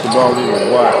 He gets the ball in with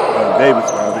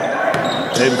Davis rather.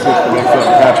 Davis looks to make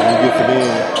something happen. He gets it in.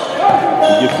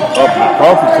 He gets it up and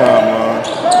across the timeline.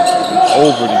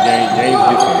 Over the game. Gaines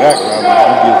gets it back rather.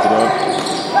 He gives it up to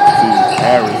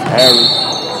Harris. Harris.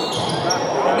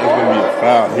 And there's going to be a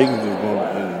foul. Higgins is going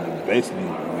to basically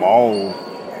maul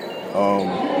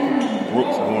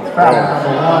Brooks going to foul. Number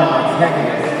 1,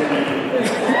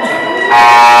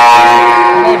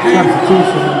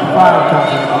 substitution, the 5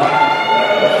 comes in.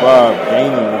 The 5,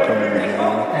 Gainey will come in the game.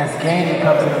 As Gainey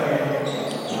comes in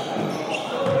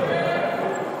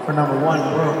for number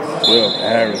 1, Brooks. 12,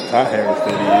 Harris, Ty Harris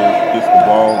that he is, gets the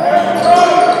ball,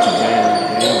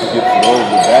 Gaines gets it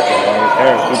over, back to Harris.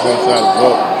 Harris, 3-point shot is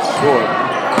up, short.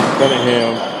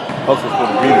 Cunningham hustles for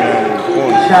the rebound in the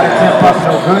corner. Shot attempt up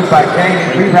no good by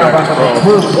Gainey, rebound by number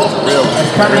 2. As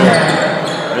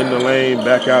Cunningham in the lane,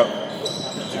 back out.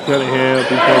 Cunningham,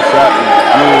 3-point shot is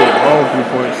good. Long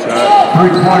 3-point shot.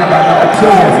 3-pointer by number 2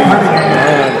 is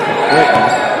Cunningham.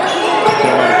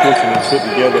 Carolina Christian has put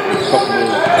together a couple of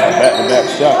back-to-back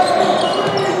shots.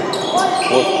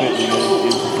 Fort Clinton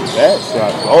is bad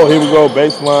shots. Oh, here we go.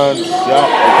 Baseline shot.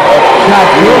 Shot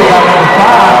good by number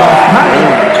 5.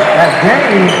 That's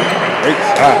Cunningham. That's Gaines. Great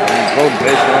shot. He go to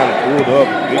baseline and pulled up.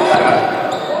 Big shot.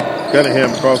 Cunningham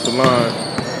across the line.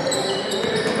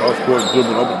 Cross-court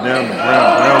dribbling up and down to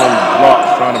Brown. Brown on the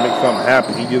blocks trying to make something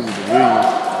happen. He gives it to Williams.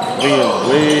 Williams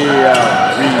way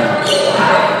out. Williams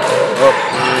up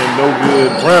and no good.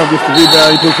 Brown gets the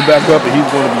rebound. He puts it back up and he's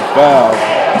going to be fouled.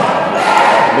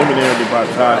 Eliminated by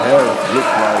Ty Harris. Looks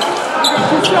like.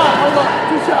 2 shots. Hold up.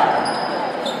 2 shots.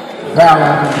 Foul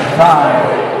on number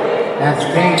 5. That's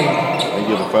Gainey. They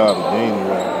get a foul to Gainey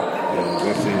right now. Yeah,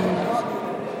 that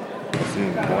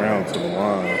seems Brown to the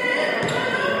line.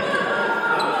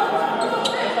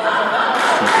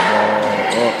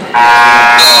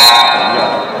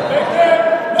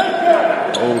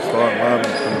 Old start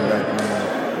lineup coming back in.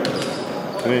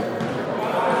 Clinton.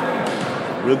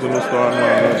 Original starting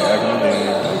lineup back in the game.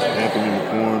 Anthony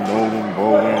McCorn, Nolan,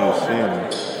 Bowen, and Shannon.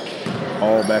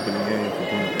 All back in the game for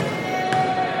Clinton.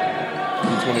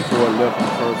 2:24 left in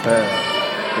the first half.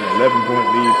 An 11-point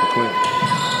lead for Clinton.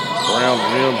 Brown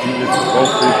rim, he missed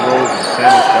both free throws and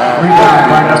Shannon Sky. Rebound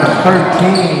by number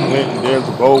 13. Went and there's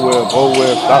Bowell.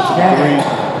 Bowell stops at the three,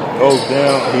 goes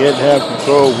down. He had to have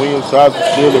control. Williams tries to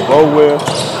steal it. Bowell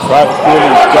tried to steal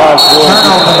it. Skies for it.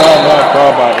 Timeout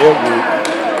called by Edwards.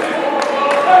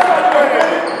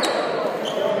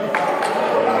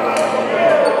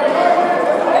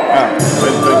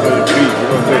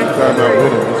 Timeout with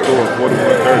him. The score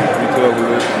 41-30. 3:12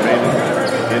 remaining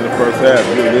in the first half.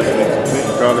 You're listening to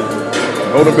Clinton College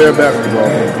Golden Bear basketball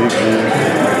on Big Blue.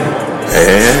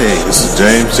 Hey, this is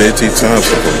James J.T.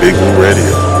 Thompson from Big Blue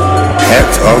Radio.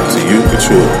 Hats off to you,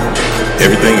 Couture.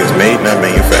 Everything is made, not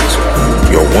manufactured.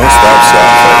 Your one-stop shop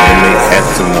for handmade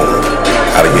hats and more.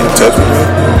 How to get in touch with me?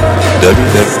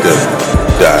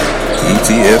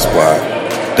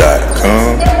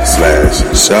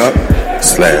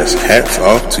 www.etsy.com/shop/hats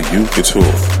off to you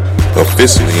couture.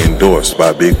 Officially endorsed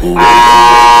by Big Blue Radio.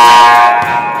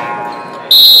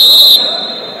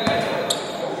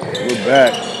 We're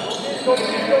back.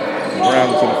 Brown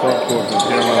to the front court from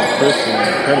Carolina Christian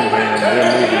and Cunningham.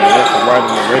 They're moving left to right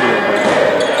on the radio.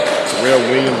 Terrell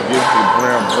Williams gives to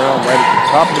Brown. Brown right at the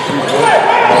top of the three-point.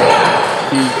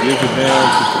 He gives it down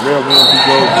to Terrell Williams. He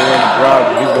goes there and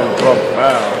drives. He's going to draw the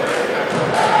foul.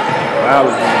 Foul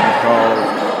is going to be called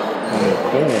on the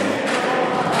corner.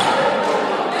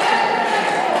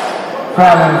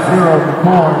 Foul on 0 for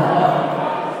corn.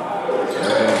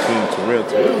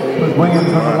 Terrell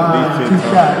Williams on the line, 2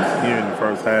 shots here in the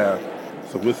first half.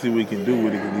 So we'll see what we can do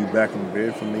with it because he's back in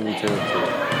very familiar territory.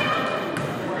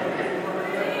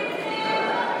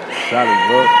 Shot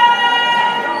is up.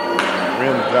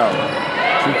 Rims out.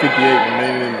 2:58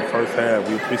 remaining in the first half.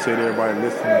 We appreciate everybody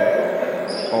listening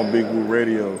on Big Blue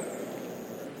Radio.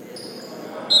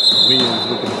 Williams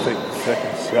looking to take the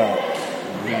second shot.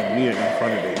 We are in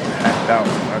front of it. Packed out. I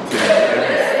tell you,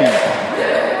 every seat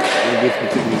in this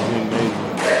particular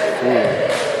gymnasium is full.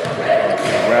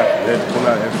 Rapid. They had to pull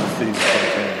out extra seats for the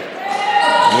game.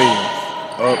 Williams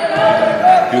up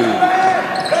and good.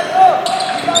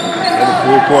 And the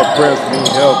full court press needs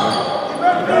helping.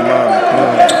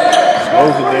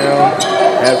 Slows it down,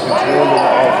 has control of the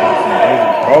offense, and brings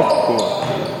it across the court.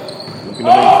 Looking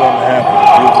to make something happen.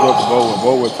 Gives it up to Bowen.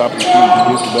 Bowen top of the key. He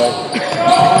gives it back.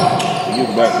 He gives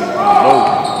it back to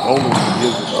Nolan. Nolan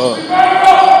gives it up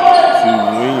to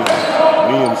Williams.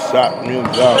 Williams shot,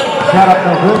 Williams out. Shot up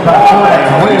no good by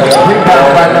Williams.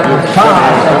 Rebound by number 5.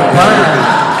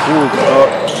 Pulls up.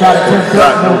 Shot attempted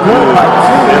up no good by 2.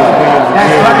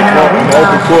 That's Cunningham rebound.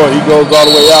 Open court. He goes all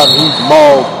the way out and he's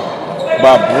mauled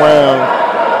by Brown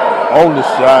on the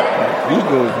shot. He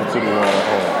goes into the wrong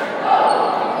hole.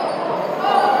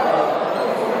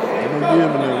 Ain't no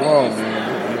giving it wrong,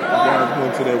 man. You gotta go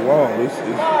into that wall. It's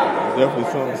definitely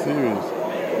something serious.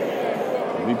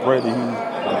 We pray that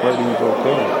he's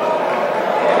okay.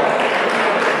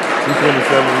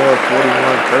 2:27 left,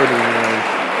 41-30.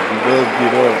 He does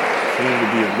get up. Seems to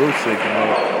be a little shaken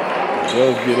up. He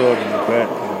does get up and he's back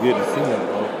and get the scene up.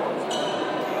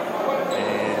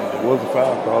 And there was a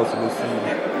foul call, so let's see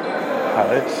how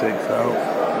that shakes out.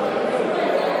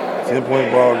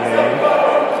 10-point ball game.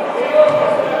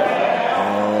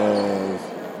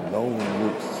 No one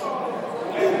looks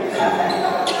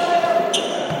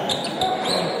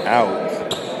out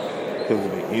because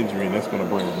of the injury, and that's going to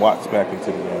bring Watts back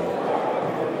into the game.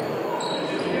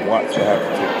 Watts will have to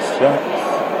take the shots.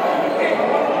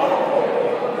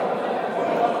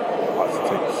 Watts will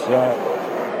take the shot.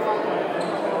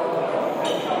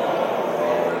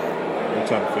 We're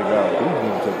trying to figure out who's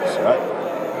going to take the shot.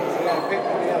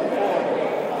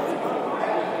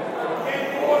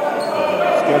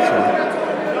 Discussion.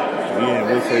 Again,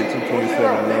 we'll say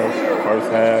 2:27 left. First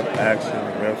half action.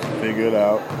 Refs figure it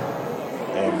out.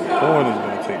 And Cohen is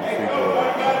going to take the free throw.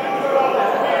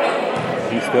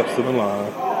 He steps to the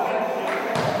line.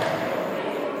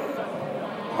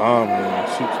 Conley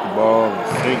shoots the ball and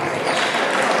sinks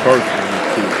personally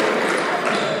to it.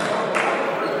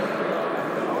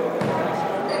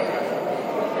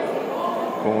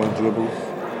 Cohen dribbles.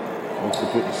 Looks to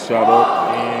put the shot up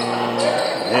and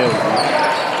nails it.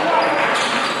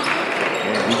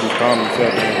 And he just calmed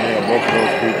himself and nailed both of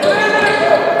those free throws.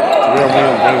 Terrell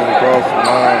Williams brings it across the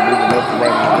line, moving left to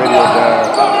right on the radio dial.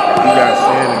 He got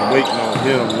Shannon waiting on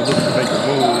him. He looks to make a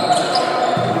move.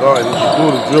 All right, he's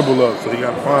doing the dribble up, so he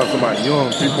got to find somebody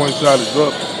young. 3-point shot is up.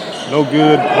 No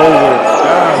good. Over.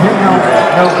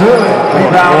 No good.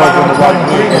 Rebound by number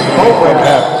 23.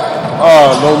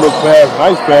 No look pass.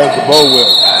 Nice pass to Bowell.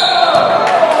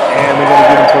 And they're going to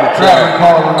get him for the try.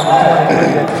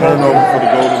 Turnover for the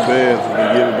Golden Bears, and they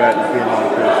give it back to Carolina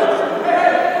Christian.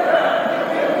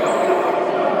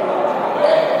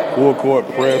 Full court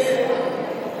press.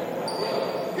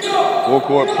 Full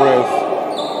court press.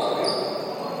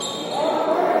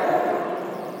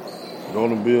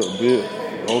 Golden Bears. We're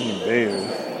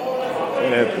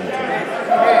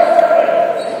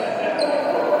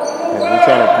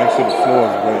trying to make sure the floor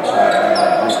is wet.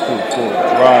 This floor is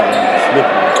dry and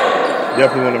slippery.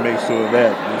 Definitely want to make sure of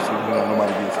that. So,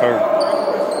 nobody gets hurt.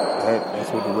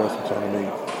 That's what the refs are trying to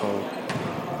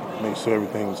make sure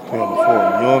everything was clear on the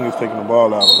floor. Young is taking the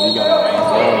ball out, but he got a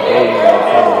long goal in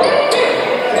front of him.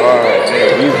 Alright,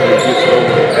 easily gets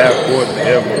over the half court and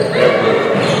Edwards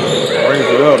brings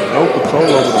it up. No control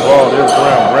over the ball. There's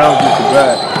Brown. Brown gets it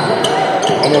back.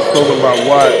 Almost stolen by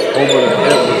Watt over the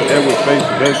Edwards face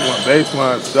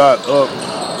baseline shot up.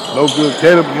 No good.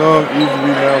 Caleb Young easily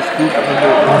now scooped into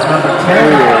the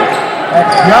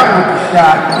That's Young with the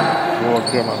shot.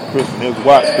 Here's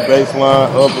Watts, the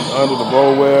baseline, up and under the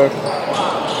Boulware.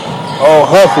 Oh,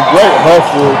 hustle, great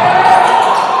hustle.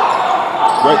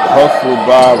 Great hustle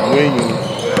by Williams.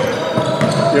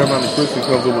 Carolina Christian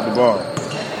comes up with the ball.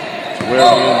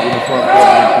 Terrell Williams in the front court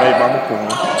being played by McCoy.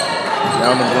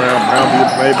 Down to Brown. Brown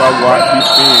being played by Watt. He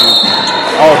spins.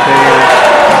 Off hands.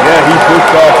 Yeah, he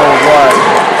pushed off on Watt.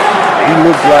 He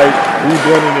looks like he's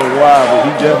done it in wide, but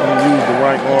he definitely used the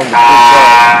right arm to push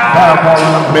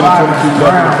off. Minute 22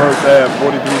 left in the first half.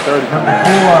 43-30.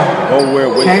 Boulware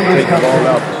waits to take the ball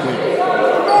out for Cleveland.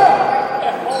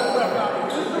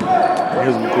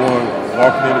 Here's McCoy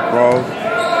walking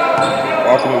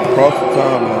across the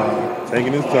timeline,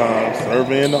 taking his time,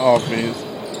 surveying the offense.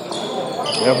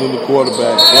 Definitely the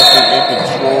quarterback, definitely in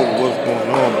control of what's going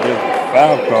on. There's a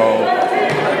foul call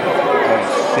on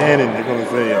Shannon. They're going to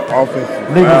say an offensive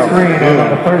foul.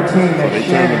 Number 13, so they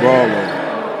turn the ball over.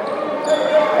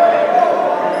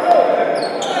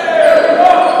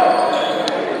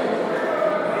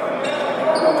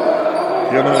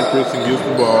 Carolina Christian gets the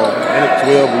ball. Minute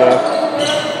 12 left.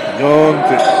 Young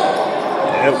to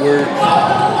Edwards.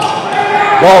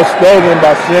 Ball stolen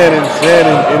by Shannon.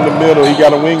 Shannon in the middle. He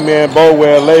got a wingman.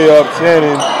 Boulware layup.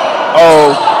 Shannon.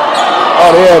 Oh,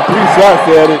 they had 3 shots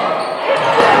at it.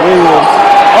 Williams.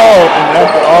 Oh, and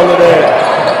after all of that,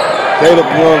 Caleb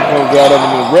Young comes out of it.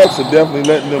 And the refs are definitely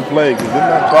letting them play because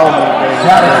they're not calling anything.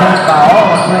 Got it by all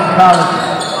the Clinton College.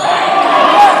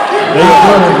 They got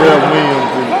Terrell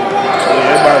Williams.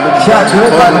 Shot good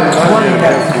by number 20.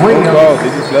 That's Williams. They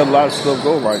just let a lot of stuff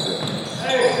go right there.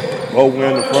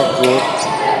 Boulware in the front court.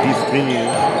 He's spinning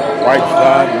right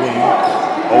side wing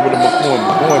over to McCoy.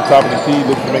 McCoy top of the key,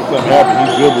 looks to make something happen. He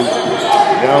dribbles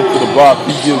down to the box.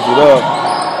 He gives it up.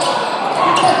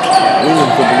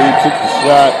 Williams, I believe, took the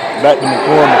shot. Back to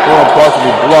McCoy. McCoy partially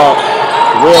blocked.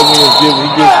 Terrell Williams he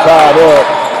gets tied up.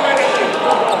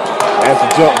 That's a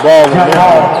jump ball.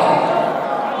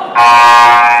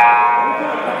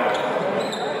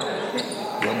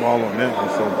 Ball on that one,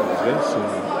 so possession.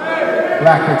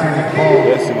 Blacker taking the ball.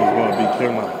 Possession is going to be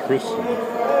Carolina Christian.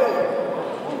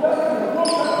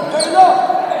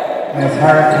 That's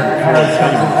Harrison.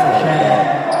 Shannon.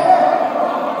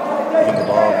 In the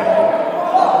ball game.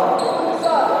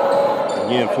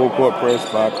 Again, full court press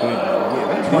by Clinton.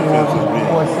 Again, that defense has been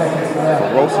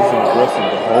ferocious and aggressive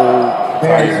the whole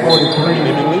time. They've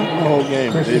been leading the whole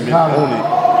game, but they've been on it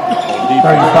on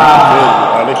defense.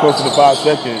 They close to the 5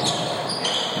 seconds.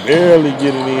 Barely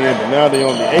getting in, but now they're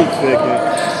on the 8 seconds.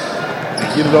 They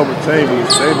get it over Chambers.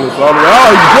 Chambers all the way. Oh,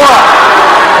 he's blocked!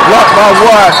 Blocked by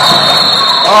Watt.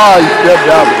 Oh, he stepped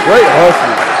out. Great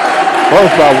hustle.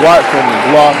 First by Watt from the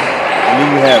block. And then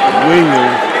you have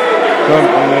Williams come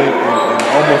in and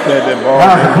almost had that ball.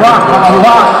 That was blocked by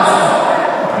Watt.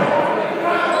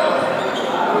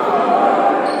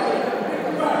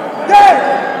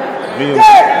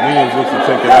 Williams looks to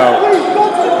take it out on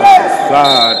the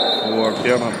side.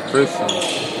 Carolina Christian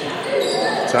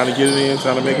trying to get it in,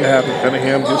 trying to make it happen.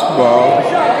 Cunningham gets the ball.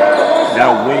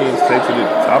 Now Williams takes it at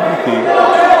the top of the key.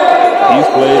 He's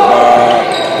played by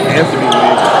Anthony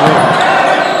Williams.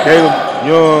 Caleb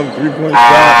Young, 3-point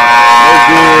shot, no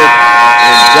good.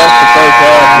 And that's the first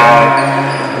half,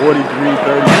 y'all.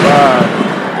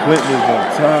 43-35. Clinton is on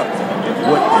top.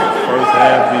 What the first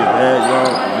half we have had,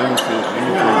 y'all? Let me tell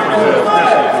you,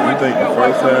 we think the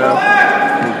first half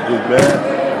was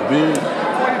bad. Big.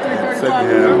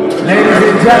 Second half. Ladies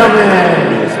and gentlemen,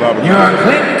 your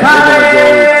Clinton College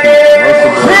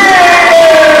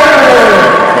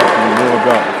more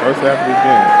about the first half of this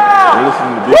game. We're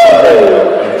listening to Big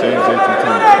Radio and James J.T.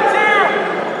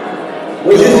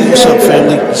 What's up,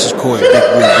 family? This is Corey Big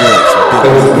Wood Woods from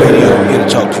Big Wood Radio. I'm here to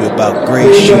talk to you about Gray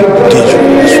Sheep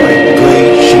Digital. That's right,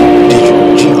 Gray Sheep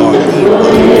Digital.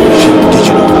 GREY.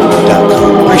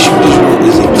 SheepDigital.com. Gray Sheep Digital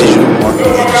is a digital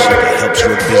marketing agency that helps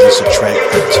your business attract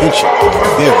attention in a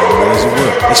very noisy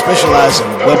world. They specialize in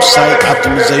website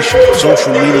optimization,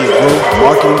 social media growth,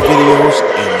 marketing videos,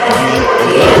 and brand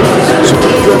awareness. So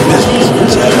if your business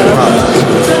is having problems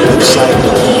with your website,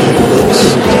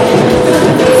 looks,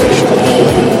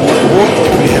 or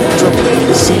if you're having trouble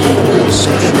getting seen on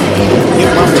social media,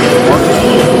 give my man Marcus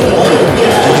Wood on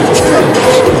Digital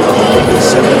Strategies.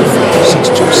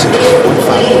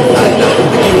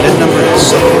 704-626-1599. Again, that number is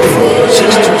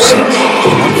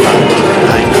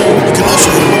 704-626-1599. You can also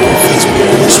hit me on Facebook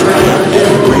and Instagram at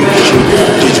Grey Sheep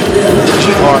Digital.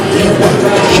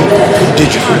 Grey Sheep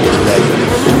Digital.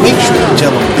 Make sure you tell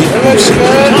them Big Blue sent you.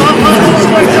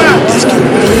 Discount.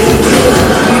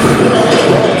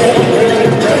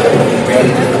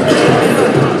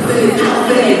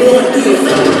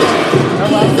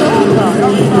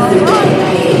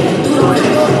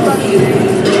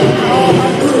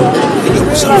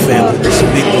 What's up, family? This is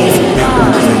Big Blue from Big Blue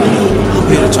Radio. I'm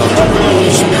here to talk to you about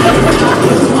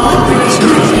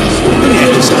Let me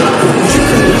ask you something. Who's your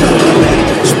credit card?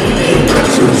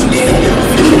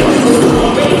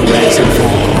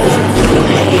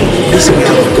 Listen, we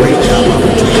have a great job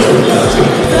opportunity because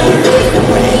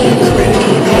credit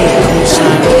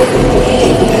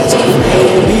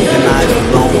co-signer, being denied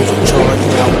loans or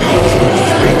charging out rates,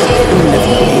 even if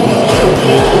you're able to.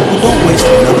 Don't waste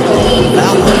another day.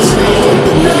 Allow us to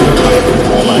improve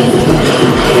your life by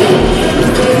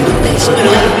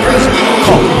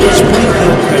call Spring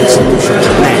Hill Credit Solutions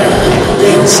now.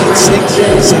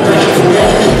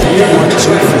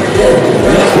 866-794-3124.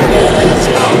 It's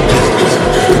our business.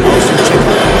 You can also check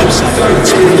out our website at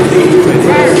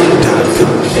springhillcredit.com.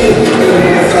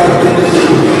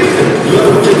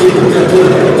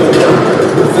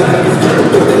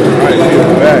 Alright,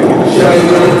 we're back.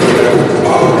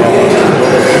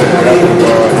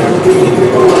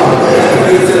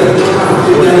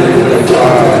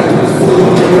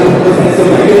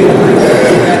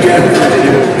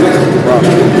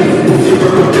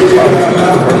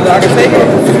 I can take it.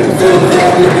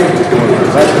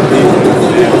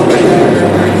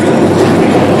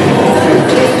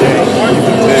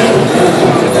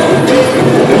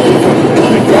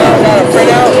 Y'all got a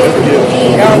printout?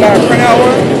 Y'all got a printout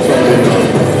one?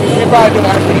 We probably do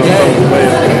that for the game.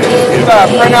 You got a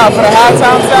printout for the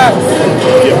halftime stats?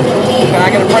 Can I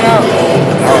get a printout? I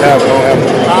don't have one.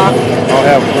 Huh? I don't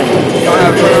have one. You don't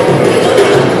have a printout?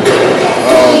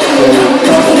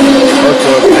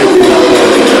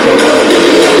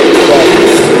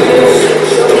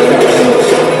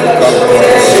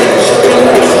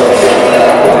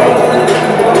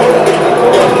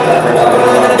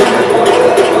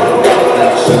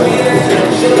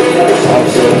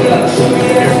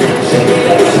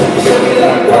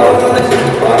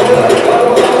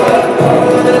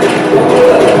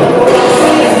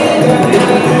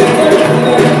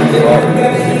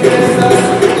 First of all,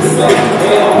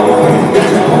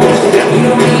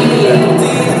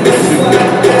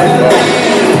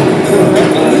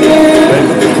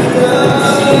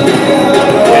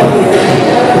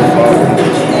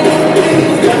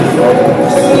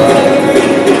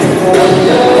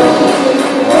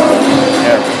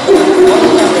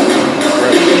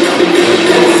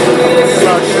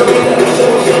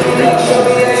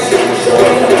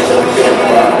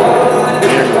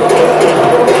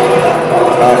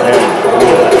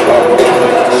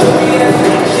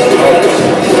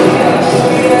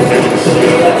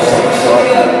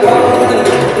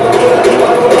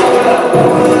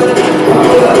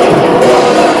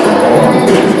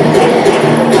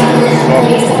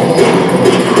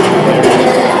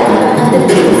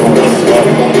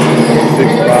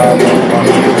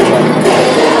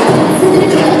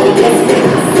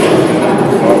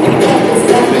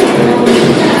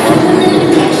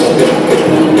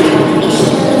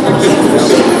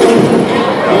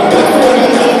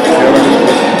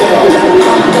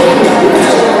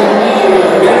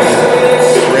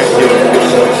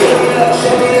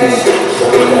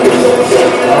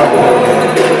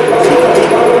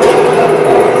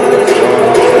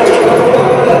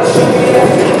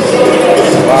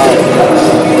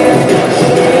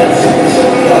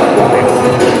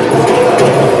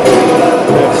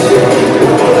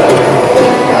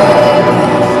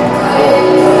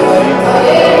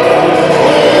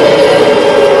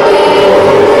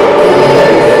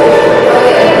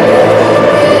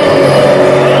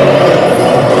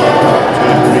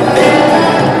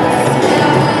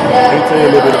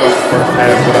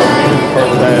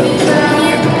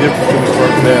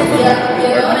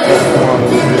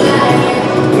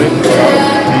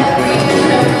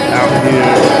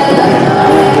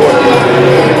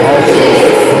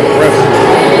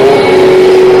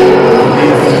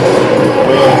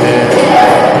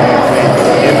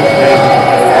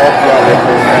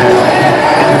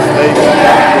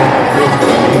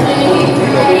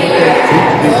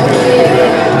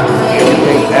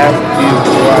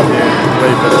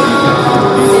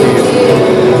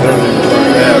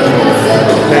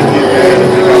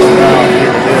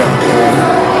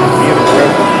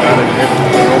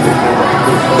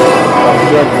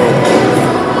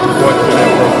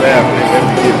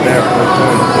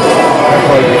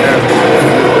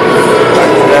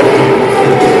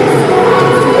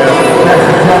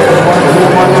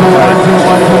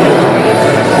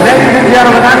 Ladies and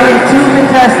gentlemen, I need 2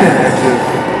 contestants.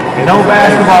 No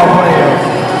basketball players.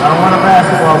 I don't want a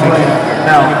basketball player.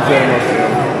 No.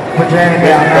 Put your hand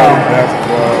down. No.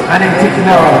 I need to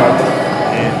know.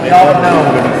 Y'all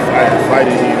know.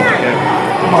 Excited here.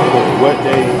 Come on. What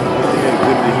day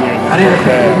exhibited here in I need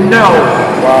to no.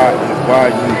 Why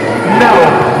you? No.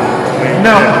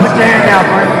 No. Put your hand down,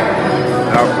 Frank.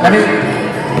 I need.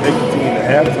 Executing the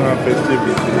halftime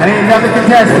festivities. I need another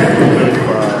contestant.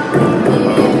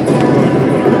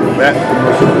 Back to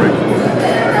commercial break.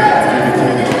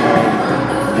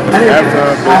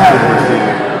 Halftime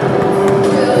festivities.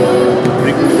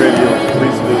 Big Woo Radio.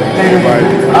 Please do. Everybody.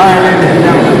 All right, ladies and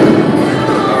gentlemen.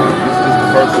 This is the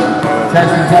first one.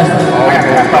 Testing. All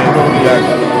the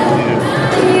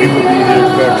we will be here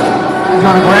forever. Who's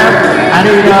gonna grab? I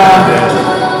need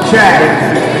Chad.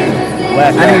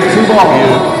 I need 2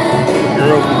 balls.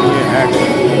 Girls will be in action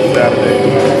Saturday.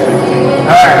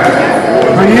 Alright.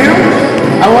 For you,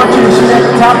 I want you to shoot at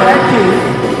the top of that key.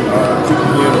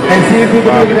 And see if you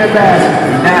can look at that basket.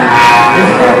 Now,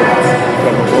 there's a difference.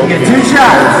 You get 2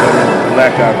 shots.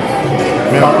 Blackout.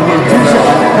 You get 2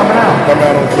 shots. Coming out. Come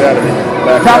out on Saturday.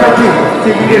 Top of the key.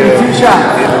 See if you get 2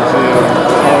 shots.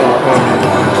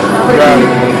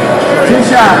 2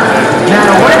 shots. Now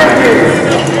the winner gets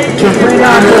your free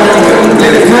nachos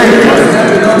and a drink.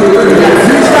 You got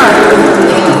 2 shots.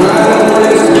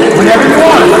 Whenever you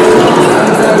want.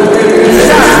 2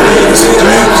 shots. This is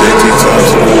JT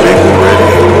Thompson from Big Woo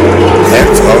Radio. Hat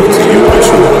off to you,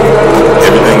 True.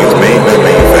 Everything is made by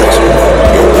manufacturer.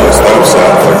 Your one-stop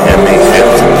shop for handmade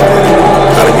hats.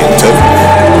 How to get in touch with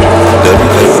me?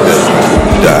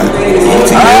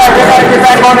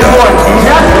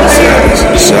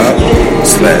 www.ets.com/shop/hat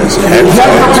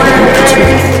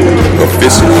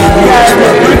officially.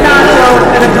 Free nachos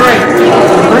and a drink.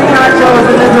 Free nachos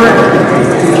and a drink.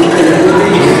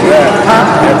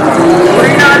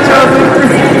 Free nachos and a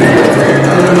drink.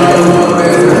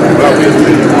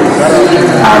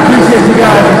 I appreciate you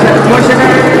guys. What's your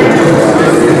name?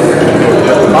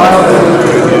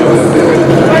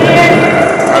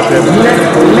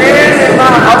 Liz and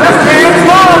Mom. Oh, this man's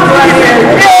mom right here.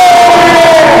 Yeah!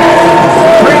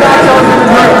 Free nachos and a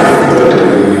drink.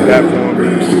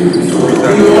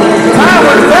 Time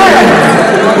was bad.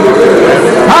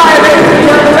 Hi, ladies and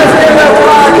gentlemen, let's give it up for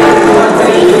our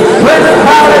Pleasant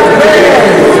College Bears.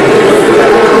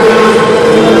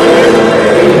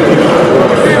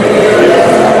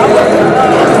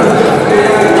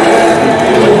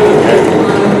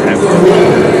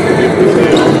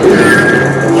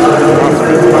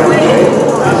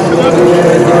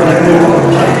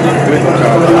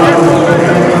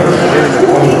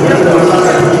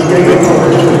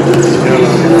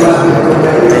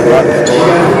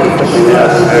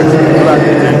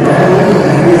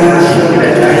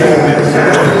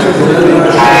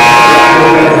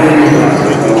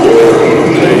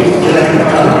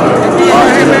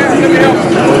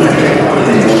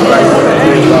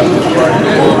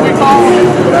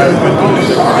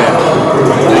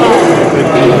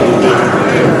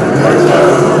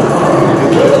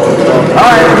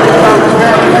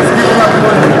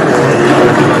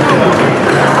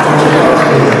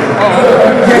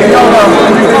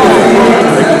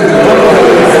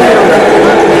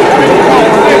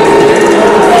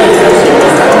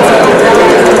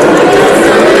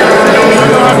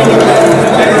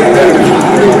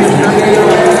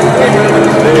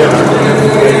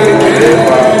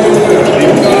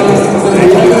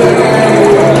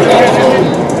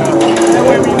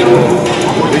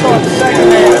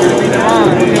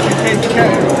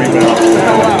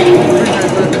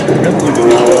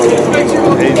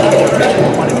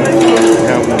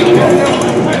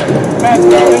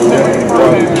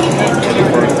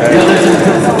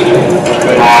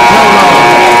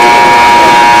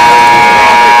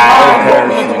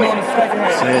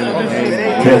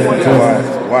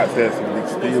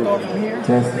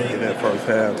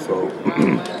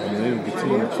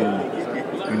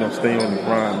 Stay on the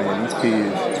grind, man. These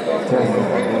kids, are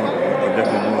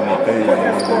definitely doing their thing.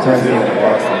 Man. Still on the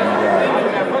roster, we got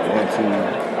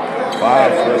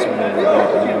 5 freshmen on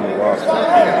the roster.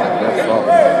 That's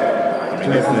sophomore.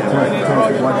 They're playing right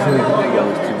now.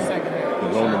 The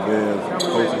Lona Bears and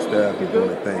coaching staff are doing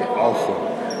their thing. Also,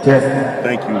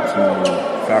 thank you to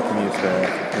faculty and staff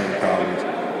at Penn College,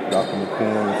 Dr.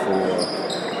 McCorn for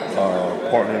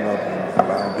partnering up and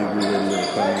allowing Big Woo Radio to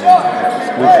come in and have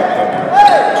exclusive coverage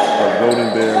for Golden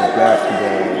Bears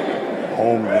basketball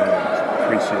home games.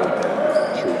 Appreciate that.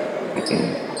 True.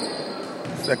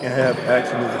 Second half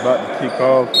action is about to kick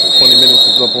off. 20 minutes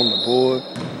is up on the board.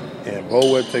 And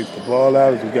Bowen takes the ball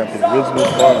out as we got the original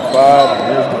starting five,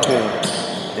 and here's the pin.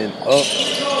 And up,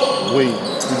 Williams.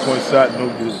 3-point shot,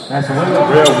 no good. That's Terrell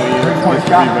Williams gets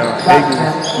the rebound.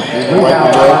 Higgins is right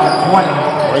it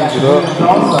up, brings it up,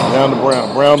 down to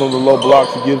Brown. Brown on the low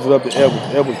blocks, he gives it up to Edwards.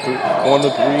 Edwards,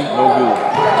 corner three, no good.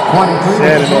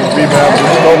 Shannon on the rebound,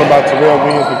 just stolen by Terrell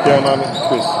Williams from Carolina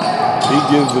Christian. He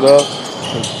gives it up.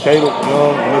 Caleb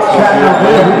Young, and it's no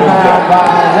good.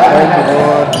 Home to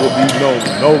run will be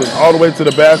Nolan. Nolan all the way to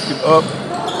the basket, up.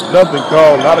 Nothing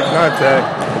called, not a contact.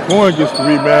 McCoy gets the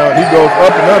rebound. He goes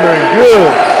up and under and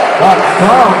good.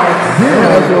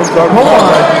 That's what I'm talking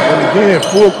about. And again,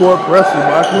 full court pressure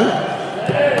by Clinton.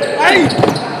 Hey!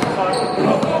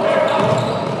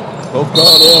 So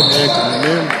caught up, man, because the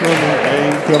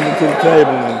men coming to the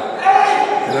table. And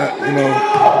you know,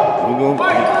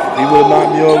 he would have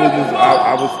knocked me over. Just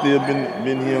I would still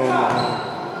been here on the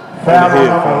head.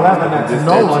 11, that's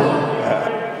Nolan.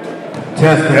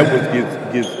 Edwards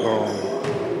gets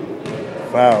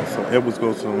fouled, so Edwards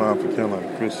goes to the line for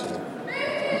Carolina Christian.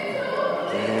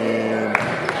 And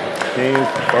Kane's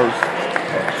first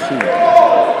two.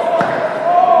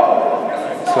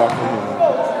 Shot for him.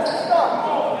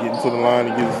 Getting to the line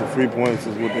and getting some 3 points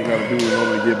is what they got to do in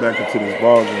order to get back into this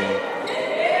ball game.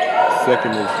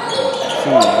 Second is two,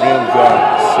 rims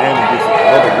out. Shannon gets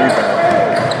another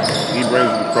rebound. He brings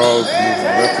it across, moves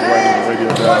left to right on the radio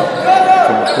dial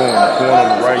to McCoy. McCoy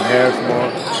on the right hash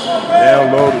mark. Down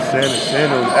low to Shannon.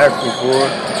 Shannon was asking for it.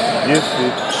 Gets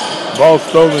it. Ball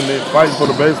stolen. They're fighting for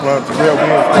the baseline. Terrell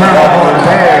Williams.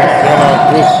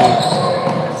 Carolina Christian.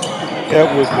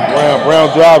 Edwards to Brown.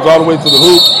 Brown drives all the way to the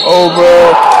hoop.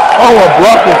 Over. Oh, a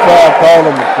blocking foul call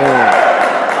on McCoy.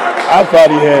 I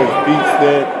thought he had his feet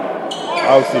set.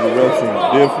 Obviously, the rest seems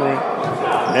different.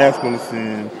 That's going to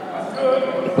send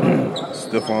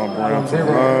Stephon Brown to the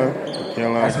line for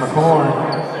Carolina. That's McCoy.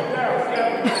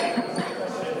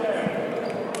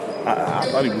 I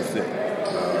thought he was set.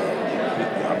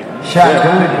 Shot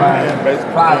good by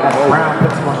five. That's Brown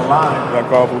puts him on the line. Got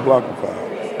called for the blocking foul.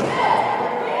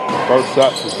 First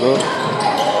shot was up.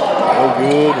 No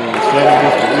good. And Shannon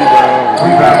gets the rebound.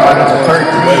 Rebound by number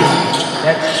 13.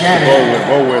 That's Shannon.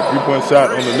 Bowen, 3-point shot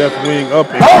on the left wing up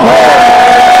and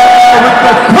with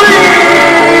the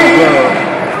three!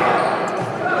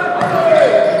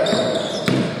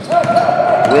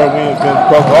 Terrell Williams comes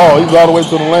across. Oh, he's all the way to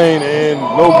the lane and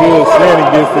no good. Shannon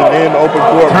gets it in the open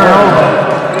court.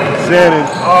 Shannon,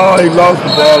 he lost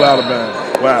the ball out of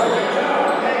bounds. Wow.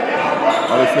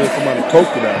 I just said somebody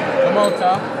poked it out. Come on,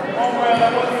 Tom.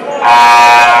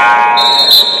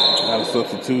 Not a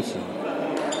substitution.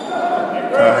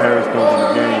 Harris comes in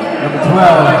the game. Number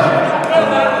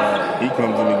 12. He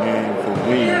comes in the game for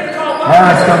Williams.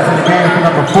 Harris comes in the game for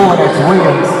number 4. That's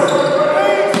Williams.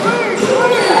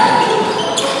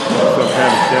 What's up,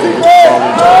 Hannah? Shannon gets the ball in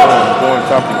the corner, going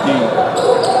top of the key.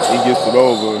 He gets it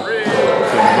over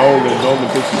to Nolan. Nolan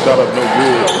puts the shot up, no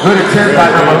good. Good attempt by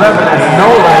number 11. That's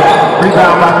Nolan.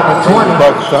 Rebound by number 20.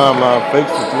 About the timeline,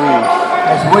 fakes the three.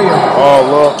 That's Williams.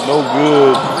 All up, no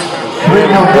good. Three,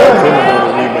 no good.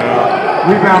 Rebound.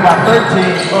 Rebound by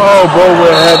 13. Oh, Bowen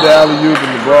had the alley-oop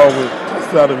and the ball went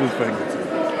just out of his fingertips.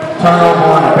 Turnover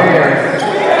on the Bears.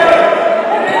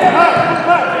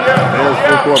 Bears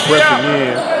full court press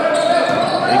again.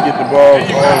 They get the ball.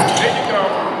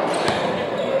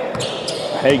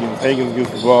 Higgins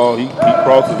gets the ball. He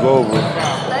crosses over.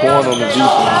 Corn on the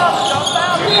defense.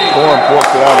 Corn forks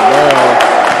it out of bounds.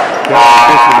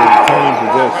 Competition and retain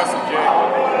possession.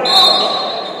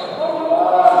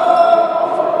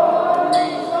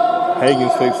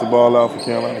 Higgins takes the ball out for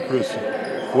Carolina Christian.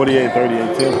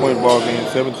 48-38, 10-point ball game,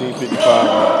 17:55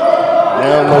 left.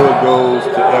 Down low it goes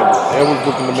to Edwards. Edwards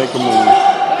looking to make a move.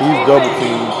 He's double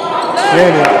teamed.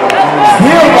 Shannon.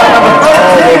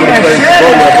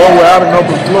 Bowen out in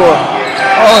open floor.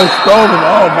 Oh, it's stolen.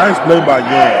 Oh, nice play by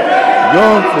Young.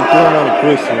 Young for Carolina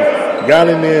Christian. Got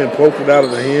in there and poked it out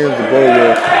of the hands of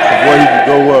Bowen before he could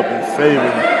go up and save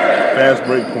him fast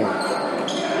break points.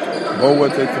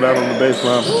 Bowen takes it out on the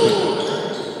baseline for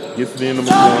Clippers. Gets it in to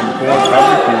McCoy. McCoy top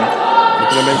of the key.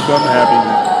 Looking to make something happen.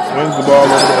 Swings the ball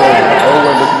over to Bowen.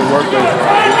 Bowen looking to work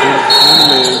baseline. Gets it in the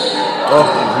legs. Up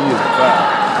and he is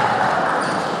fouled.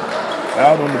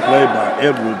 Out on the play by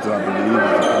Edwards, I believe.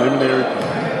 It's a preliminary play.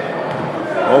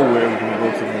 Bowen is going to go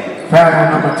to the line. Foul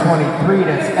on number 23.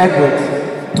 That's Edwards.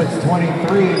 Puts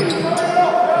 23.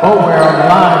 Bowen on the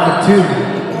line for 2.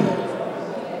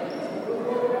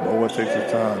 Bowen takes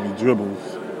his time. He dribbles.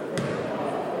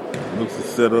 Looks to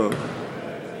set up.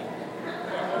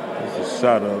 It's a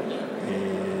shot up.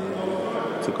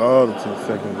 And took all the 10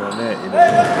 seconds on that.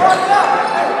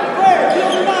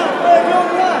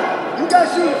 Ford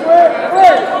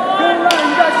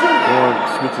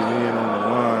switches in on the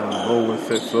line. Bowen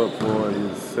sets up for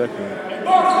his second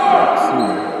two.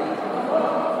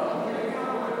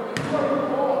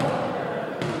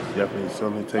 Japanese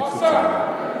suddenly takes his time.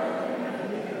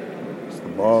 It's the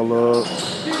ball up.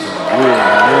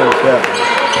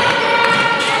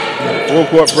 Full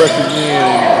court presses in,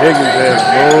 and Higgins has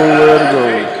nowhere to go.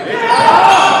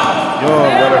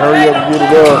 Young gotta hurry up and get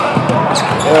it up.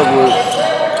 Edwards,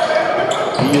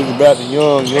 he gives it back to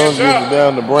Young. Young gives it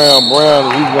down to Brown. Brown,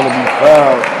 and he's gonna be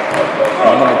fouled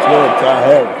by number 12, Ty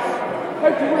Harris.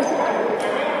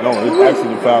 No, it's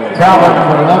actually fouling. Foul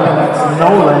number 11, that's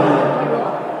Nolan.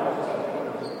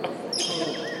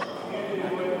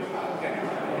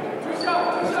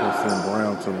 That's gonna send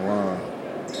Brown to the line.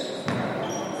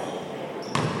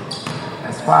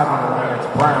 5 on the line, it's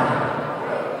Brown.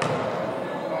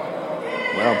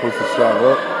 Brown puts the shot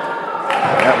up.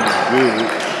 That was good.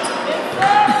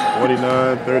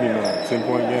 49-39,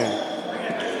 10-point game.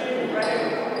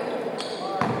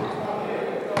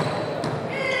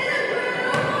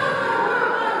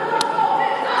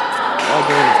 All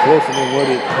game is closer than what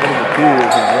it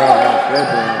appears, and Brown not that.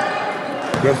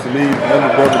 Just to lead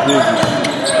under double digits.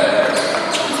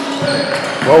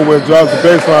 Bowen drops the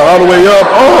baseline all the way up.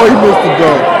 Oh, he missed the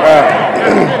dunk. Wow.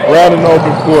 Brown in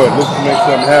open court. Looks to make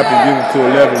something happen. Gives it to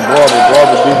 11. Barber.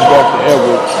 Barber gives it back to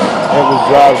Edwards. Edwards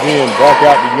drives in. Back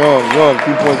out to Young. Young,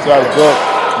 2-point shot is up.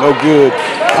 No good.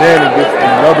 Shannon gets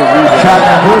another rebound. Shot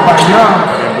that good by Young.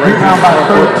 Rebound by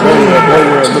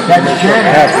 13. Looks to make something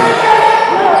happen.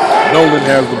 Nolan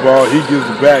has the ball. He gives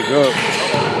it back up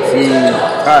to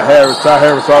Ty Harris. Ty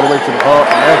Harris all the way to the arc.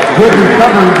 Good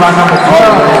recovery by number 12.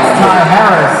 It's Ty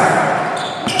Harris.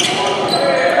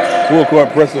 Full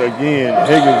court pressure again.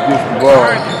 Higgins gets the ball.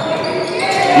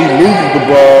 He loses the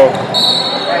ball.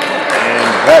 And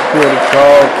backcourt is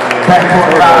called.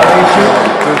 Backcourt violation.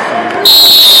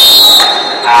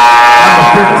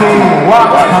 Number 15,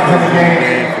 Watts comes in the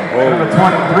game. Number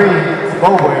 23,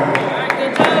 Bowen.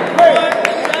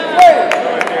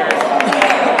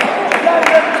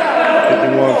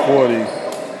 51-40,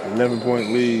 11-point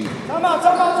lead.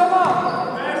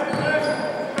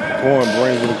 Horn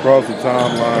brings it across the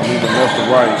timeline, moving left to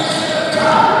right.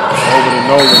 Over to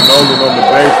Nolan. Nolan on the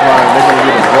baseline. They're going to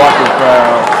get a blocking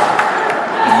foul.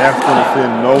 And that's going to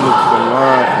send Nolan to the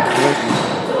line for Clinton.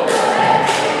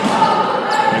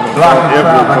 Blocking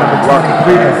foul by number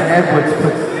 23. That's Edwards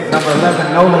puts number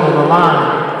 11, Nolan on the line.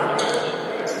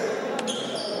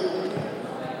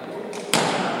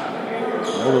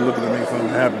 Nolan looking to make something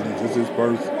happen. It's just his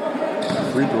first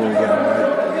free throws that night.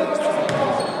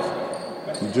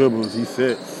 He dribbles, he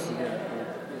sets.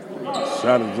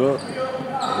 Shot is up.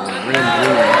 And rim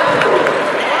green.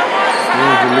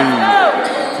 Steals the lead.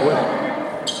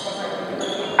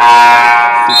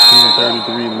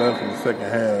 16:33 left in the second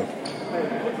half.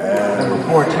 Number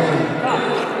 14,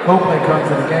 Copeland comes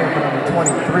in the game for number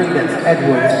 23. That's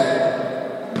Edwards.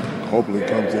 Hopefully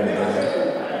comes in the game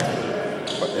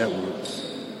for Edwards.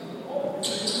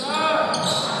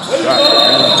 Shot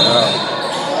range out.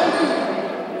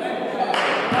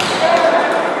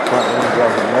 Shot range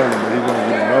out for Nolan, but he's going to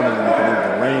get another one because it's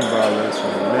a lane violation.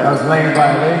 That was lane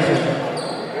violation.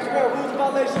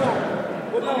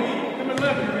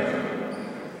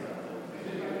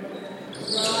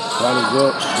 Shot is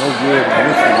up, no good.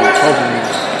 This is hoping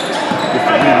gets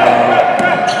the rebound.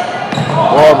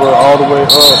 Barber all the way up.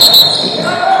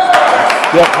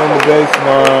 Step on the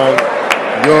baseline.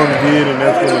 Young did, and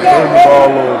that's going to turn the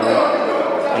ball over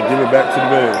and give it back to the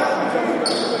Bears.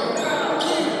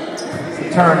 It's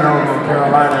a turnover in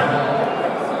Carolina.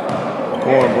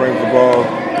 Horn brings the ball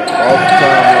off the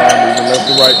timeline, moving left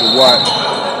to right to Watt.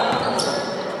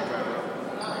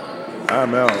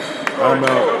 I'm out.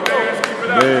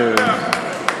 Bears.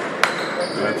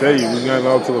 And I tell you, we got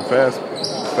off to a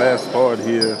fast start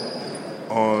here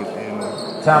in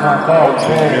timeout call.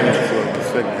 10 minutes of the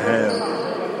second half.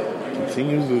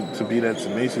 Continues to be that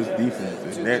tenacious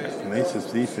defense, and that tenacious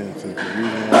defense is the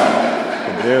reason why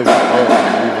the Bears are up, and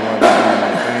the reason why they're doing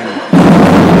their thing.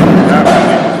 Not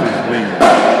ridiculous this league.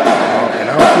 And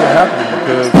I don't see it happening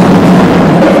because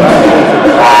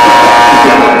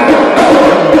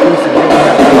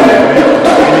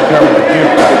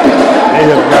they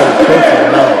have got it closer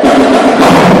now.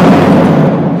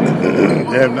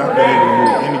 They have not been able to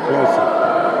move any closer.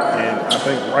 And I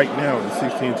think right now, the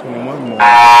 16-21 moment,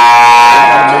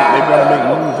 they got to make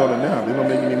moves on it now. They don't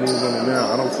make any moves on it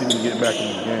now. I don't see them getting back in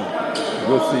the game.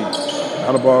 We'll see.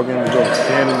 Not a ball game to go.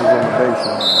 Shannon is on the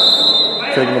baseline,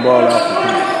 taking the ball out for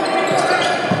Pete.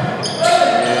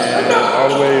 And all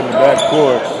the way in the back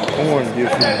court, the McCorn gives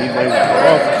him. He brings it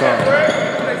across the time.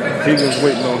 Higgins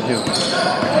waiting on him.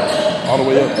 All the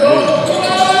way up the middle.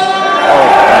 Oh,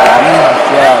 easy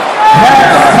shot.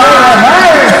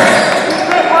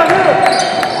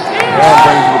 Brown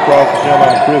brings it across the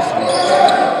Carolina Christian.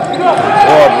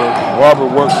 Barber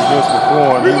works against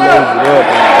McCorn. He lays it up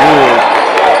and good.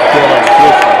 Carolina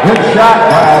Christian. Good shot.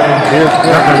 Here's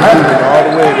Clemson all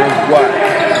the way. There's Watts.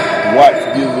 Watts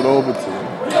gives it over to him.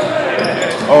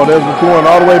 Oh, there's McCorn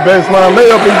all the way baseline.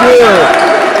 Layup is good.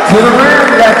 To the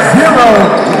rim, that's 0.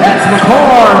 That's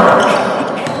McCorn.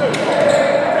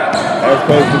 That's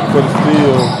basically for the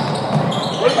steal.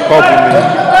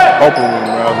 Copeland,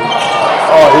 rather.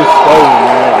 Oh, it's stolen,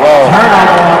 man. Wow.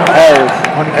 Harris.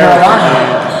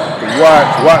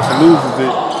 Watts loses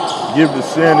it. Give to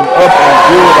Shannon up and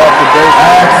good off the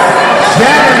baseline.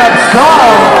 Shannon up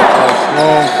strong. A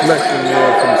strong flexion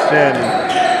there from Shannon.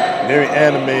 Very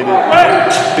animated.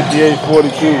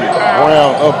 58-42.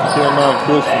 Brown up to Carolina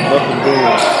Christian. Nothing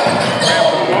doing.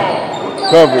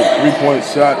 Covered. 3-point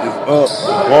shot is up.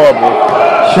 Barber.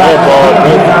 Shot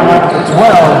number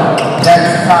 12.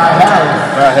 That's Ty Harris.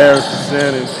 Ty Harris to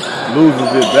Shannon.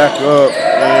 Loses it back up.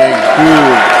 And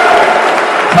good.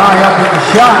 Ty up with the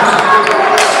shot.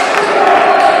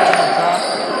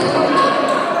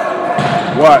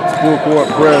 Watts, full court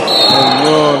press on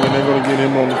Young, and they're going to get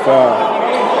him on the foul.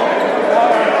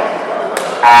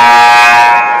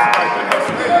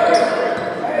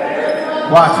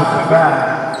 Watts with the foul.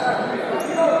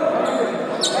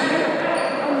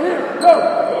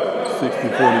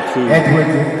 60-42.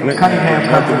 Edwards, Cunningham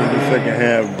comes Nothing in the second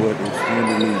half, but it's in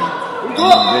the lead.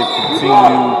 They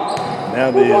continue. Now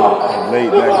they're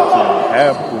laid back into the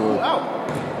half court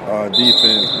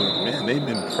defense, but man, they've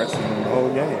been pressing them the whole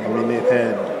game. I mean, they've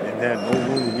had no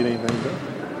room to get anything done.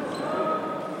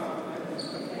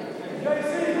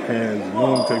 As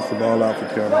Young takes the ball out for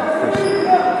Carolina Christian.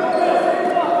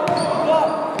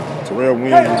 Terrell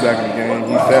Williams is back in the game.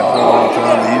 He's sat for a long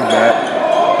time, and he's back.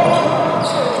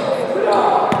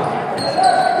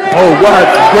 Oh,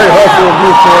 Watts, great hustle on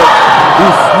this one. He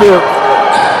slipped.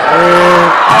 And,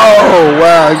 oh,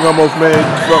 wow, he almost made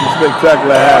something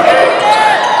spectacular happen.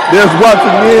 There's Watts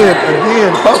again,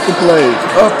 hustle plays.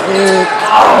 Up in,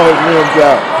 it rims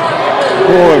out.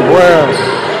 Going Brown.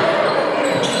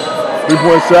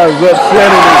 3-point shot is up.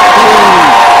 Shannon is clean.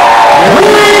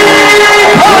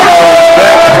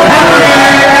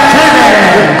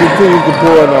 Continues to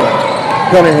pour it on.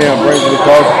 Cunningham brings it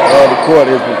across the court.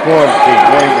 His McCorn is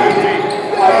bringing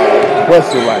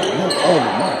pressure like, oh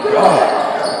my God.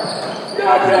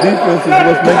 The defense is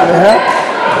what's making it happen.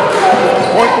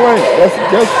 Point blank.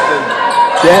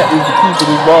 That is the key to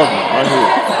this ball game right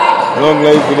here. Young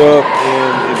lays it up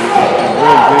and it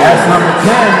runs in. That's number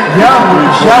 10. Young with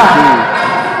the shot.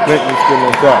 Clinton's still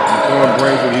on top. McCorn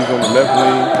brings it. He's on the left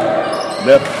wing,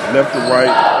 left to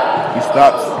right. He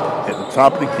stops at the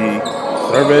top of the key.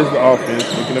 Surveys the offense,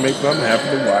 looking to make something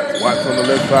happen to Watts. Watts on the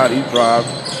left side. He drives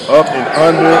up and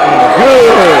under and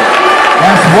good.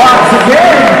 That's Watts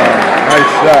again. Nice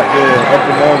shot there, up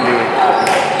and under.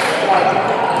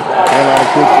 Carolina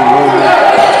Christian moving.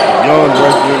 Young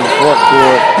rushing in the front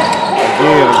court.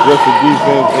 Again, aggressive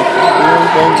defense.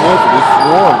 Everything went to this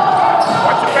swarm.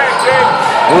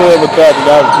 Whoever thought that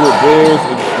I would put Bears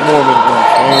and Swarming in the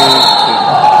same thing?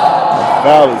 The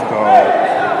foul is called.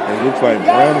 It looks like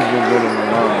Brown has been running the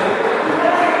line.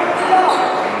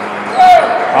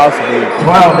 Possibly.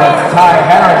 12, that's Ty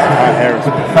Harris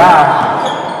with the foul.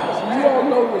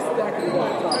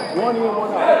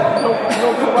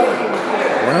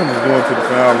 Brown is going to the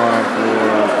foul line for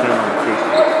Carolina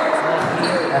Christian.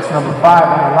 That's number 5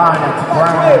 on the line. That's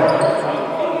Brown.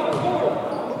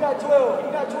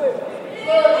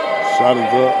 Shot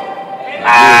is up.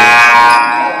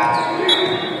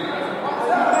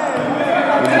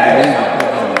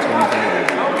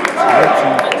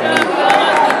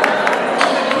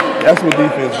 That's what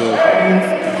defense does.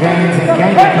 Gaines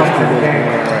comes to the game.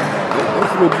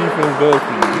 That's what defense does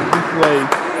for you. If you play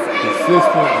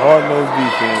consistent, hard-nosed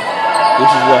defense,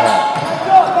 this is what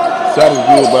happens. Shot is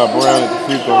good by Brown at the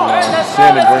free throw line.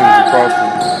 Shannon brings it across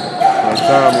the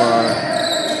timeline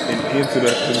and into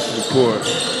the court.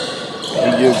 He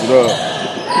gives it up.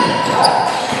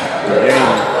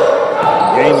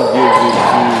 Gainey gives it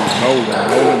to Nolan.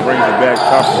 Nolan brings it back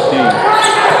top of the key.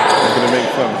 He's going to make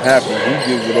something happen. He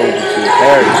gives it over to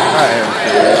Harris.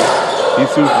 He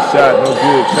shoots the shot, no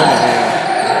good.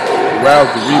 Cunningham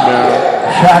roused the rebound.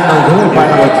 Shot no good by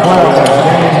number 12.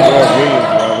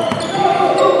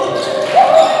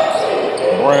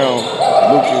 Brown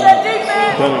looking.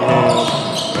 Cunningham.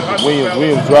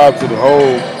 Williams drives to the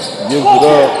hole. Gives it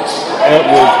up.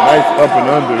 Edwards, nice up and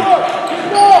under.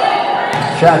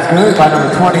 Shot's good by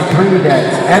number 23,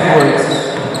 that's Edwards.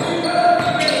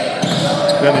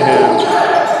 Cunningham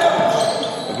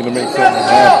looking to make something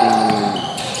happen.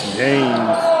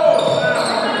 Gaines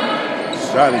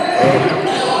shot it up.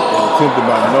 Attempted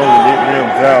by Nolan. It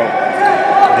rims out.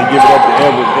 They give it up to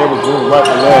Edwards. Edwards moves right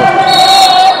to left.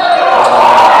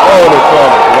 Oh, they call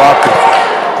it blocking.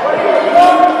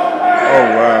 Oh,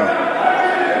 wow.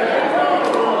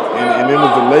 And it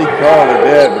was a late call at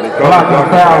that, but they called it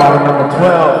blocking foul on number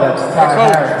 12, that's Ty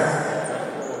Harris.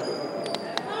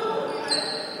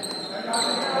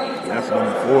 That's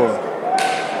number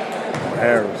 4.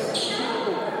 Harris.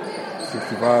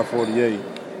 65-48.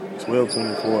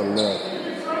 12-24 left.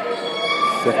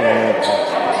 Second hand pass.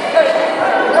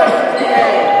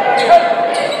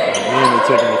 Again, they're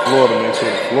taking the floor to make sure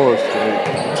the floor is straight.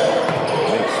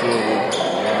 Make sure that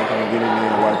they're not going to get in there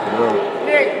and wipe it up.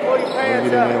 Get in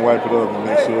there and wipe it up and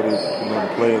make sure that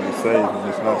the players are safe and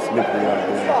it's not slippery out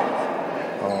there.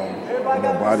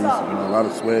 Bodies, a lot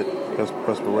of sweat,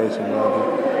 perspiration around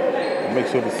it. And make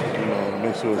sure it's safe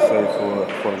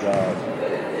for the guys.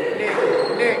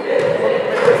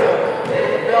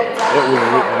 That was a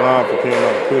written line for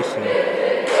Carolina Christian.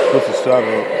 Puts a shot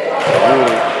up.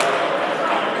 Good.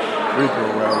 Free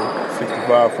throw rather.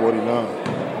 65-49.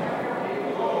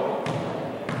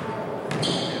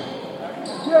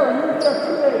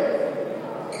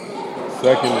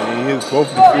 Second, and he hits both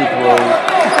the free throws.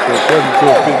 So it turns into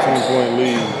a 15-point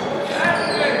lead.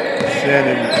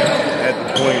 Shannon at the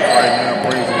point right now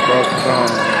brings it across the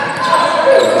timeline.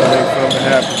 To make something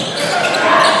happen.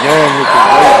 Young with the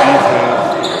great defense.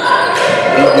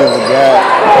 He gives it back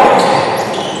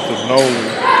to Nolan.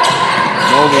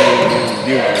 Nolan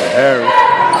gives it to Harris.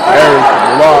 Harris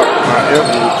blocked by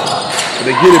Edwards. But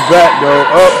they get it back though.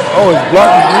 Up. Oh, it's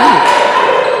blocked again.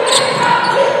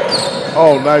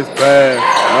 Oh, nice pass.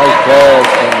 Nice pass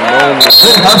from Nolan.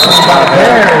 Good hustle by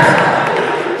Harris.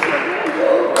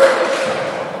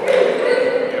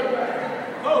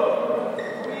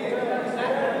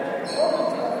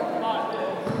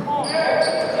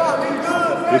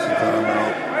 This is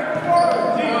timeout.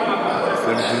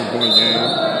 17-point game.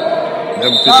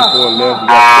 11:54 left. We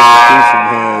got substitution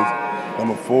has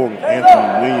number 4 Anthony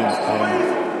Williams comes.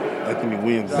 Anthony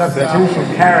Williams. Substitution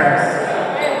Harris.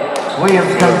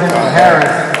 Williams comes in for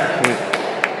Harris.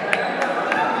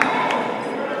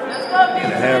 In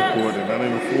the half court and not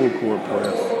in the full court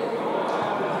press.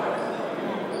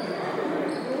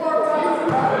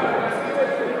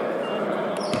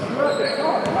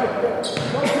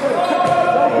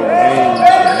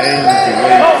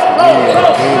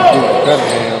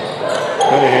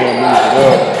 Cunningham moves it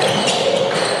up.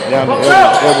 Down to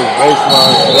Edwards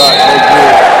baseline shot.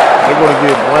 They're going to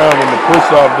get Brown in the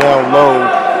push-off down low.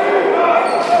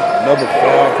 Another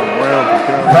foul from Brown for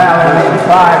Carolina. Foul on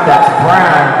 85, that's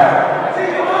Brown.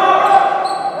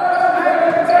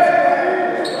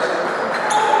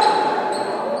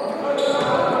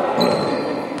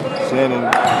 Shannon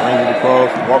brings it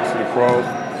across, walks it across,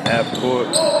 half court.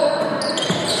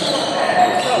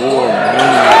 4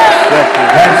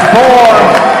 seconds. That's 4.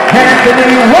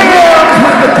 Anthony Williams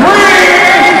with the 3.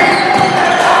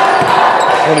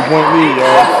 20-point lead,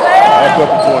 y'all. Back up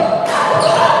to 20.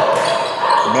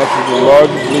 And that's the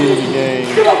largest lead of the game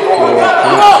for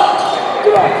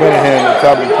Cunningham at the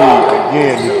top of the key.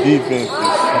 Again, the defense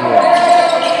is smart.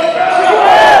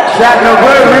 Shot no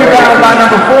good. Rebound by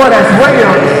number 4. That's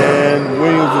Williams. And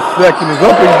Williams, the second, is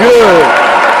up and good.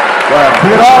 Wow.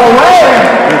 Put it all away.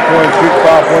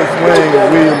 5-point swing.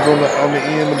 Williams on the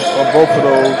end of both of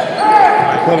those.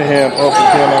 Cunningham up for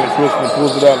Carolina Christian,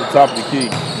 pulls it out the top of the key.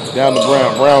 Down to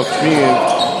Brown. Brown spins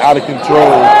out of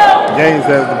control. Gaines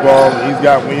has the ball, and he's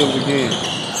got Williams again.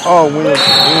 Oh, Williams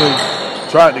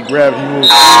tried to grab it. He moved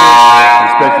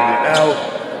expected it out.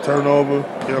 Turnover.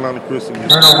 Carolina Christian.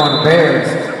 Turnover on the Bears.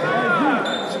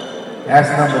 That's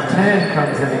number 10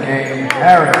 comes in the game.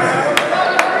 Harris.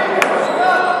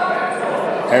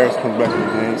 Harris comes back in the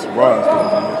game. Surprise.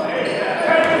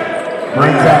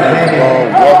 Brings out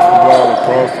Manning. Walks the ball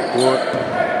across the court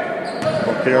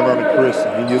for Carolina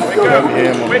Christian. He gives it to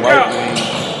Cunningham on the right wing,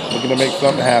 looking to make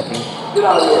something happen.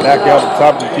 Back out the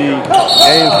top of the key.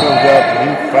 Gaines comes up and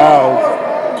he fouls.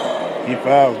 He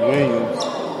fouls Williams.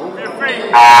 Williams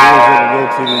going to go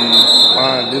to the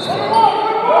line this time.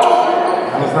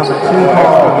 That's number 2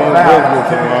 call for the foul.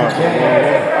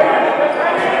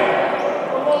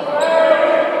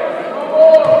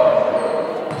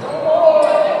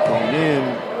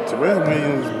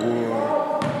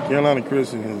 Carolina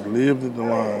Christian has lived at the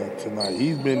line tonight.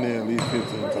 He's been there at least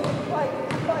 15 times.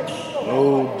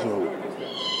 No joke.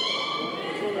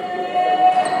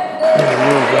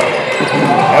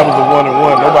 That was a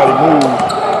 1-and-1. Nobody moved.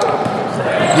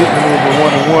 Getting it was a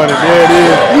 1-and-1, and there it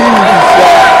is. Easy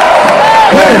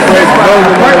shot. Fast break.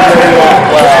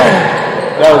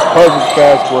 Wow. That was perfect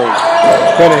fast break.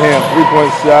 Cunningham,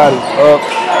 3-point shot is up.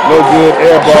 No good.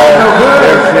 Air ball.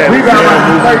 Rebound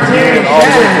moves again all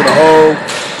the way to the hole.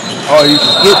 Oh, he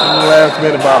stripped in the last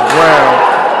minute by Brown.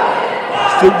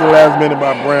 And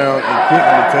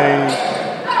couldn't retain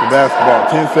the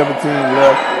basketball. 10-17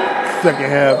 left. Second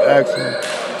half action.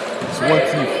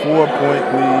 24-point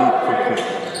lead for Clinton.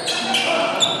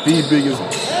 The biggest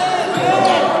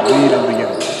lead of the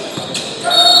game.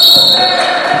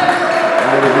 I'm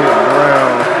gonna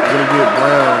get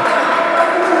Brown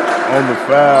on the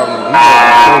foul, and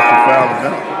he's supposed to foul him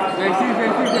out.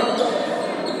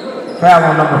 Foul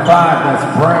on number 5, that's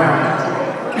Brown.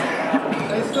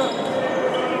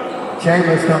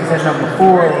 Chambers comes in number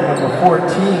 4, and number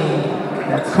 14,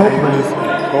 that's Copeland.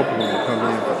 Copeland will come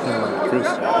in for Carolina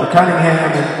Christian. For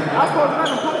Cunningham.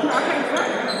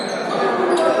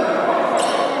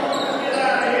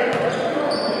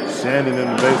 Shannon in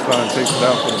the baseline takes it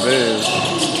out for the Bears.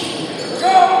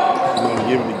 He's going to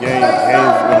give it to Gaines.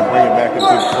 Gaines is going to bring it back into the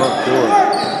front court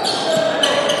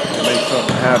to make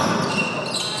something happen.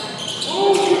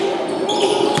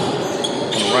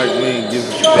 On the right wing, gives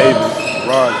it to Davis.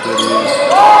 Raj, that is.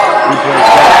 3-point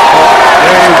shot.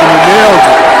 Gaines, and he nails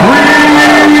it.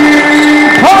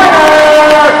 Three-pointer!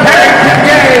 Carrington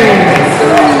Gaines!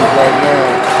 Right now.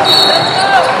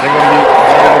 They're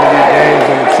going to get Gaines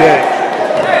on the check.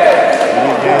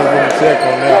 Check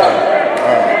on that one.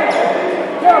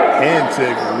 Hand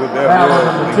check with that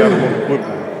was. He got him on the quick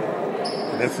one.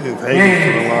 And that's his Higgins to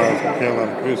the lines for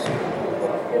Carolina Christian.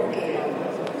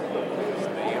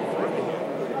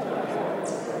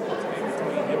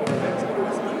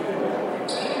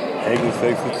 Higgins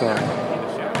takes the time.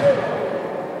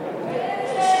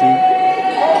 Shoot.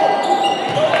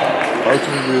 First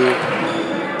one good.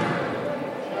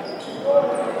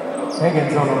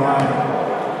 Higgins on the line.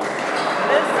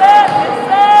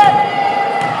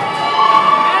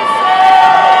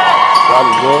 Shot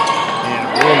is up and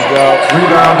rims out.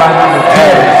 Rebound by number 10.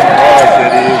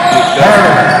 That is.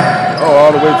 Oh,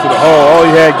 all the way to the hole. Oh,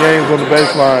 he had Gaines on the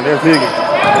baseline. There's Higgins.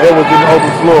 Edwards in the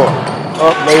open floor.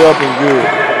 Up, layup, and good.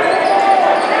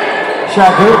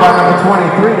 Shot good by number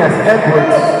 23. That's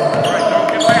Edwards.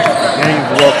 Gaines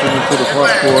walks into the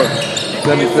front court.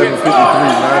 77-53.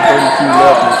 9:32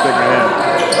 left in the second half.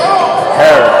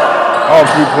 Harris. All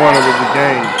three-pointer was the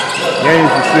game.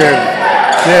 Gaines to Shannon.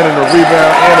 Shannon a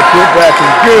rebound and a putback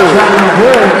and good.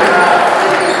 Good.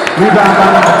 Rebound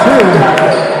by number 2.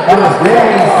 That was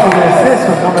Gaines to the assist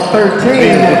with number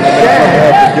 13.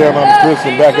 Shannon. Carolina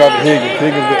Christian back out to Higgins.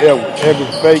 Higgins to Edwards.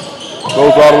 Edwards fake.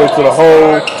 Goes all the way to the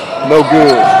hole. No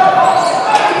good.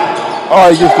 All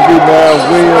right, gets the rebound.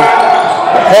 Williams.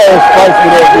 Harris fights for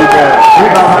that rebound.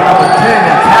 Rebound by number 10.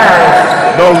 That's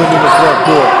Harris. Nolan in the front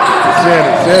court.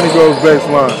 Shannon. Shannon goes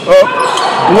baseline. Up.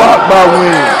 Blocked by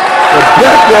Williams. And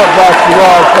backed up by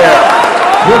Siraj Harris.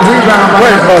 Good rebound by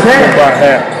number 10. By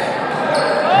half.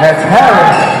 That's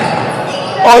Harris.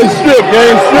 Oh, he stripped.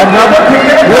 Game stripped. Another pick.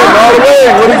 All the way.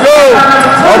 Where'd he go?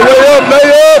 All the way up.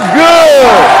 Layup.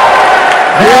 Good.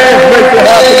 Gaines makes it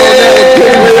happen on that one.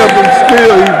 Quick layup and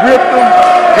steal. He ripped him.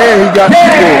 And he got the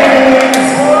score.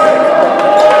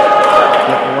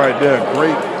 Something right there.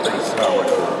 Great shot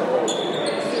right there.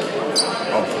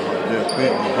 Awesome right there.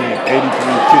 Clinton again.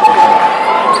 83-55.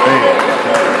 Bam.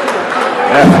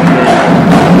 That's great.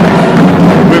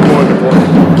 We're going to break.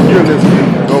 You're listening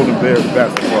to Golden Bears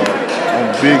basketball on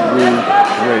Big Blue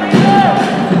Radio.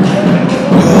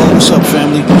 Yo, what's up,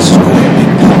 family? This is Corey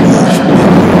Big Blue Woods from Big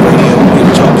Blue Radio. We're going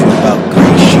to talk to you about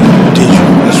Gray Sheep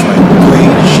Digital. That's right, Gray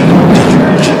Sheep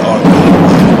Digital.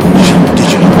 G-R-E-Y.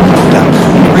 SheepDigital.com.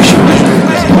 Gray Sheep Digital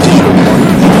is a digital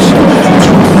marketplace that helps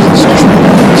your business attract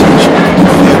attention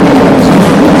from everyone.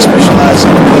 They specialize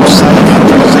in website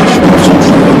optimization,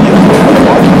 social media,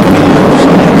 marketing videos,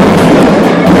 and everything.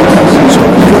 So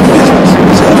if your business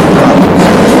is having problems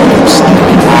with your website,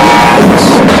 links,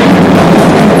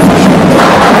 professional or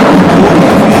if you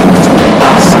have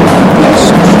trouble selling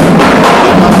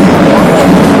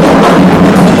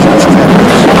social media, get my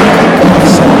man digital strategies.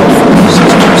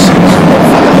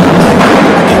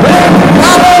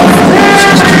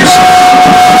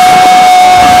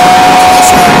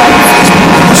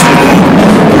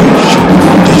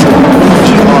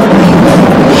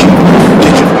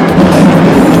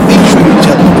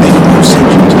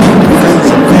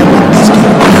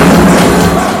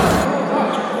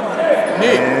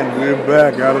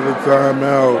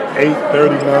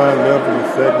 8:39 left in the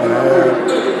second half.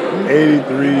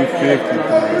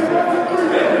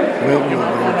 83-53. Flint is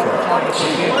on top.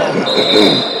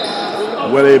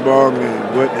 What a ball game.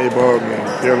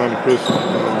 Carolina Christian.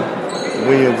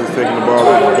 Williams is taking the ball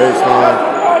on the baseline.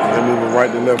 They're moving right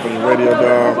to left on the radio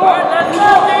dial.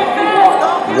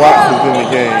 Watts is in the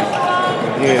game.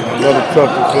 Again, another tough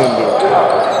defender.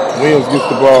 Williams gets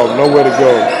the ball, nowhere to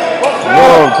go.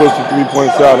 Young puts the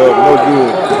 3-point shot up, no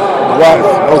good.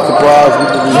 Watts, no surprise with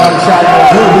the One shot,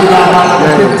 rebound on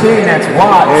number 15, that's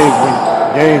Watts.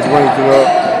 Gaines brings it up.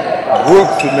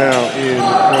 Brooks is now in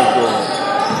the front door,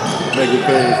 making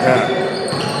things happen.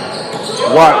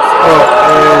 Watts up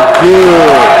and good.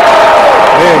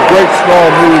 Man, great strong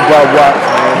move by Watts,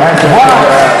 man. That's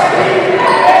Watts.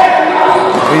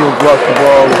 Williams drops the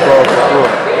ball across the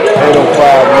court. 8:05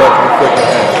 left in the second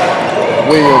half.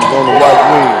 Williams on the right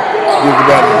wing. Gives it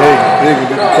back to Higgins. Higgins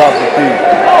at the top of the key.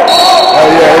 Oh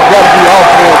yeah, it's got to be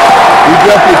offense. He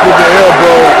definitely put the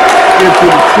elbow into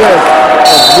the chest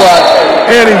of Watts.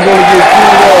 And he's going to get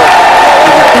chewed up.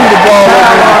 If you threw the ball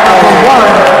over in the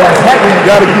corner, you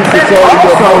got to keep control of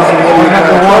your motion when you're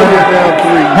down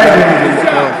 3. You got to keep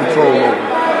control over it.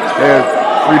 And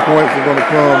 3 points are going to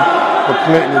come for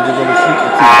Clinton as they're going to shoot the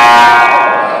team.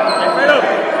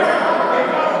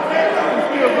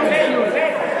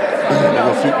 They're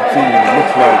going to shoot the team. It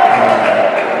looks like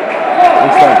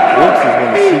Brooks is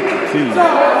going to shoot the team.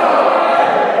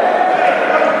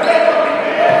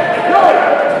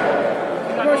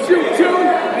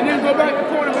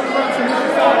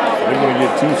 They're going to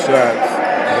get 2 shots.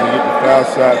 They're going to get the foul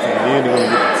shots, and then they're going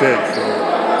to get the tech. So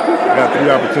they got 3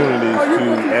 opportunities to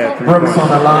add 3 Brooks points. on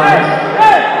the line,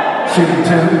 shooting 2.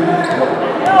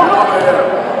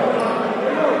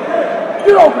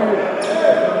 Get over here.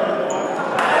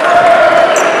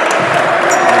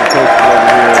 The coach is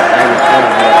over here, maybe some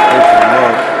of that coach of the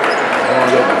month,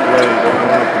 going up the play,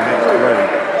 going up the next play.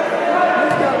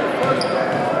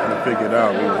 Figure it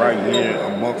out. We're right here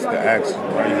amongst the action.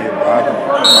 Right here, Bobby.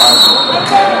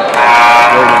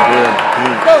 Golden Bear,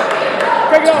 Pink.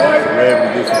 We're able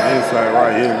to get some insight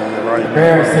right here.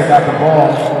 Bears take out the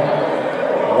ball.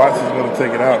 Watts is going to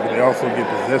take it out, but they also get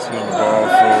possession of the ball.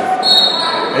 So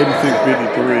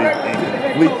 86-53 in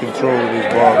complete control of this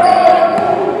ball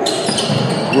game.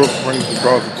 Brooks brings it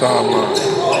across the timeline.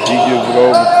 He gives it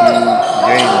over to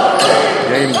Gaines.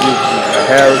 Gaines gives it to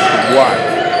Harris to Watts.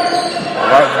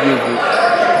 Watts gives it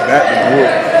back to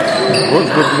Brooks.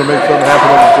 Brooks looking to make something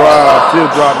happen on the drive. Still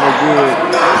drop no good.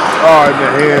 Oh, in the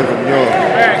hands of Young.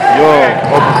 Young,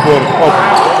 open for the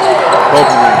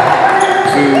opening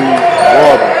to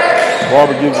Barber.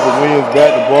 Barber gives it to Williams, back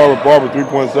to Barber. Barber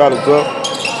 3-point shot is up.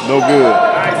 No good.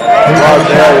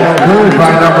 Good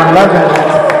by number 11.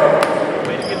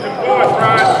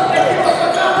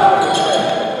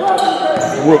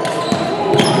 Brooks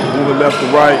moving left to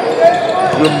right.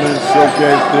 Dribbling,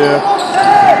 showcase there.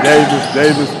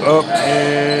 Davis up,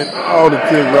 and all the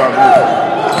teardrop misses.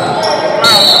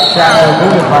 Shot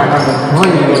removed by number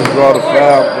 3. Going to draw the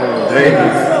foul on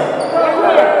Davis.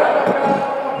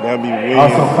 That'll be Williams.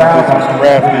 Also foul This was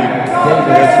Crafty.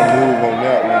 That's a move on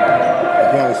that one. He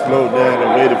kind of slowed down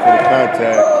and waited for the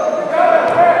contact.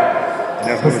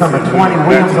 That's number 20,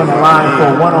 Williams on the line for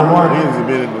one-on-one. Williams has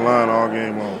been at the line all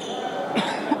game long.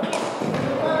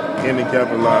 Can they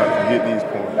capitalize and get these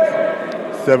points?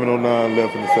 7:09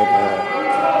 left in the second half.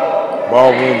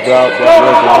 Ball rims out.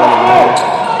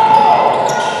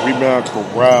 Rebound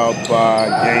corralled by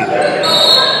Gaines.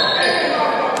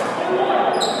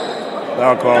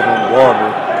 Foul call on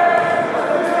Barber.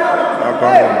 Foul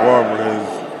call on Barber as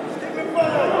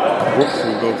Brooks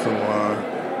will go to the line.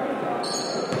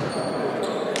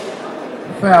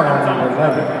 Foul on number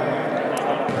 11.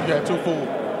 You got 2 fouls.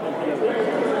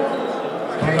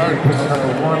 Henry puts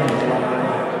number 1 on the line.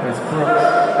 That's Brooks.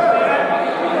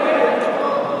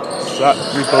 Shot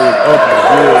free throw is up and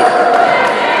good.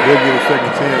 They'll get a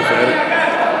second chance at it.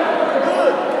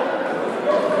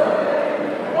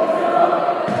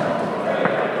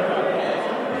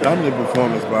 Dominant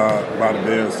performance by the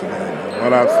Bears today. And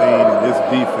what I've seen in this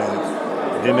defense,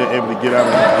 then they're able to get out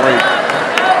on the break.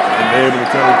 And they're able to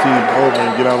turn the team over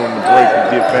and get out on the break and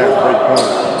get fast break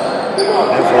points.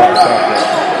 That's hard to stop that.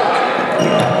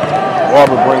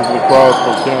 Barber brings it across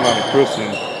for Carolina Christian.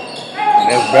 And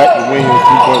that's back to Williams.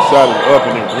 3-point shot is up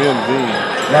and it rims in.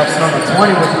 That's number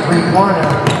 20 with the 3-pointer.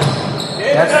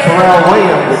 That's Terrell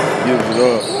Williams. Gives it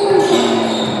up to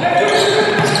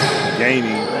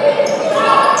Gainey.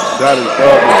 Shot is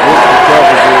up.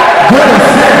 Good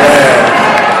assist.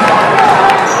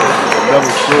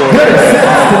 Another score. Good assist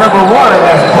to number 1.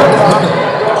 That's Brooks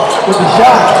with the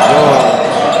shot.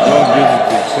 Young gives it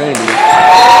to Chambers.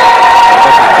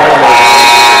 That's a turnover.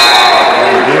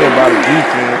 And again by the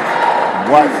defense.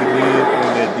 Watts again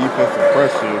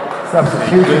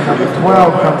Substitution number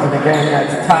 12 comes in the game.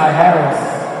 That's Ty Harris.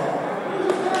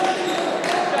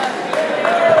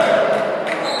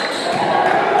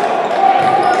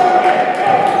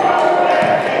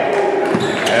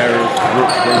 Harris,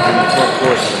 Brooks brings in the front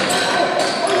court.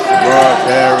 Rod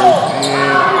Harris,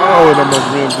 and that much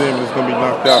rims in, but it's going to be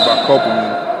knocked out by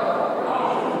Copeland.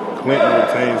 Clinton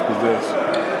retains possession.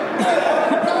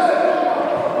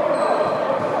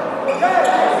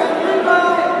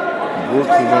 Brooks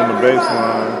is on the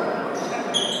baseline,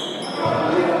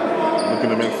 looking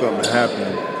to make something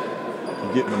happen.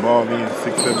 Getting the ball in,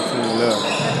 6:17 left.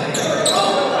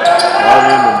 Ball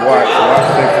in the block, so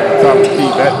takes at the top of the key,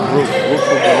 back to Brooks. Brooks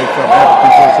is going to make something happen.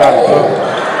 3-point shot is up.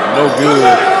 No good.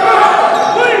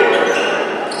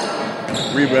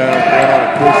 Rebound, Carolina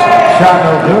Christian. Shot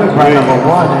no good by number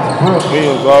 1. It's Brooks.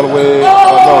 Williams all the way. No,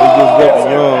 he just got the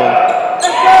Young.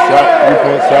 Shot,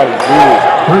 3-point shot is good.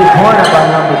 3-pointer by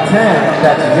number 10.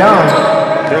 That's Young.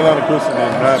 Carolina Christian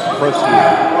is not pressured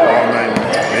all night.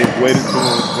 They waited for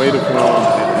him.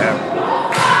 Didn't happen.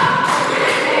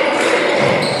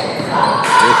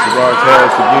 There's Sherrod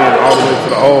Harris again, all the way to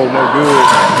the hole. No good.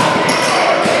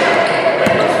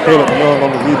 Caleb Young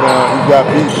on the rebound. He got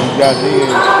beat. He got in.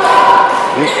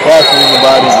 This passing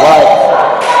anybody right.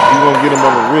 He's going to get him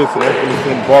on the wrist. And that's going to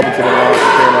send Barber to the line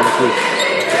for Carolina Christian.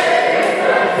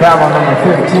 Foul on number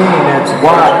 15, that's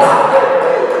Watts.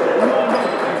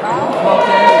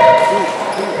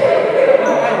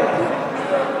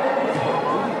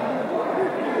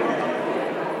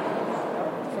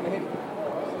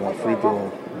 One free throw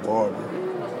on Barber.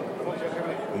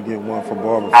 We get one for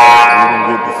Barber first. We're going to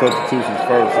get the substitutions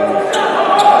first. So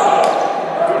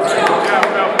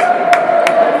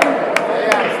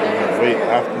wait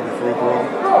after the free throw.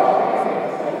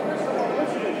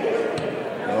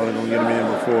 They're going to get him in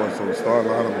before, so the start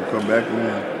lineup will come back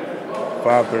in.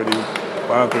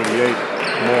 5:38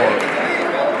 more.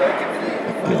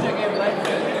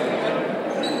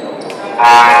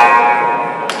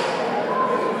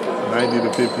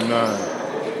 90-59.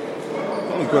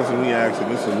 The only question we ask,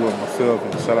 and this is what myself,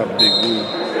 and shout out to Big Blue,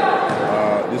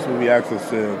 this is what we ask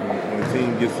ourselves when a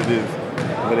team gets to this,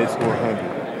 where they score 100,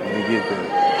 when they get there. We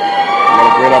got a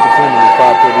great opportunity with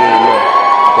 5:38 left.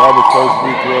 Barber's first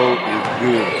free throw is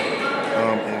good.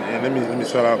 And let me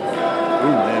shout out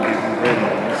Blue, man, Big Blue Radio.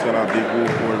 Let me shout out Big Blue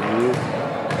for his good.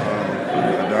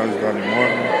 Adonis Garden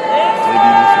Martin, JD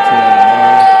Mr.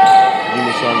 299,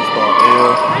 Nima Shani Star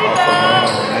L, also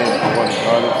Ryan Renee, Hawaii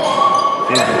College,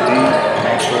 Kenzie D,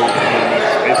 also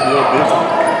Space Little Business.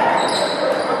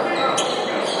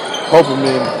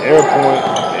 Copeland, air point,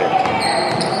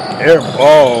 air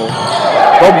ball.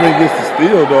 Copeland gets the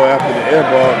steal though after the air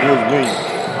ball. Here's Williams.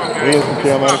 Williams from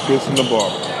Carolina Christian to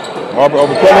Barber. Barber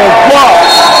overcoming his block.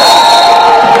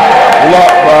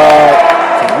 Blocked by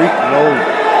Tariq Nolan.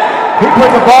 He put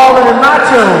the ball in the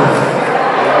nachos.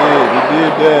 He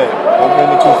did that. Open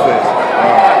the concession.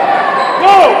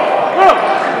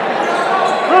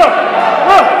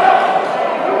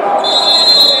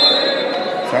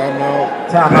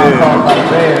 Timeout called by the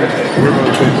Bears. We're going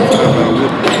to take the timeout with you.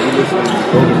 You're listening to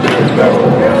Golden Bears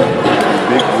basketball.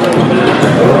 Big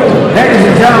Ladies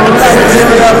and gentlemen, let's give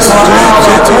it up for our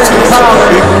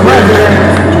president.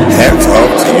 Hats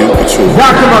off to you, Patrol.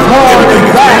 Dr. McCall is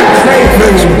back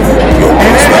safely and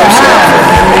in the house.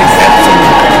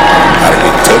 How to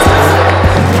get tough.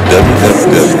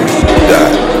 www.ets.shop/hats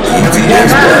off to you, Patrol. This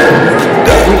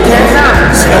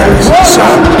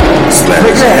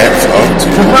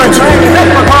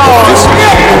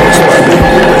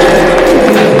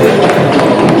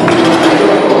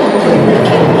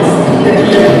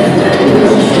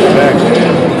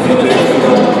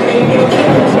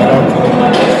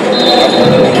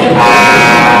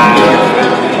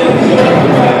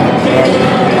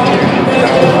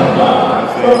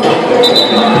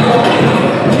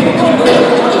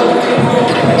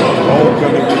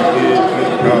Homecoming weekend,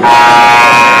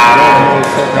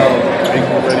 check out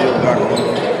BigWoodRadio.com,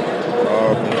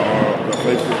 the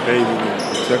Facebook page, and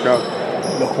check out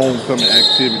the homecoming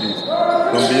activities.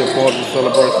 Come be a part of the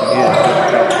celebration here.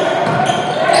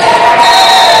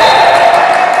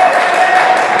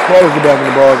 As far as the back in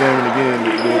the ball game, and again,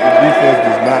 the defense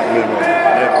does not live on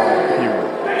at all,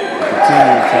 period. They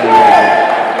continue to turn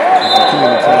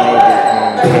over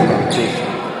Carolina Christian.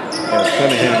 As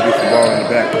Cunningham gets the ball in the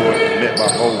backcourt, net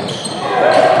by Owens.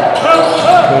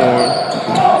 Horn.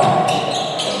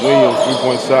 Williams,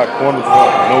 3-point shot, corner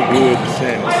front, no good to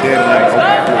Shannon. Shannon in the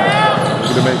open court.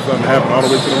 Looking to make something happen all the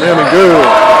way to the rim, and good.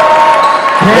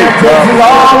 Can't take it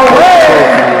all the way.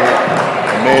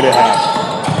 And made it happen.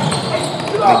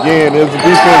 Again, there's the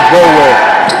defense go well.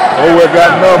 Bower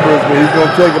got numbers, but he's going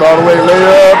to take it all the way.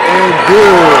 Layup and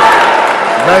good.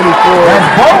 94. That's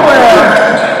Bower.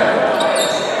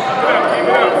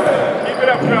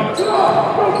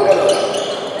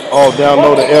 All down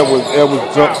low to Edwards.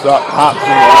 Edwards jumps out, hops in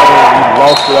the lane. He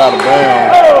lost it out of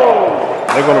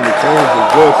bounds. They're going to return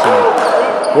possession.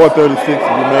 4:36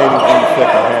 remaining in the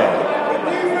second half.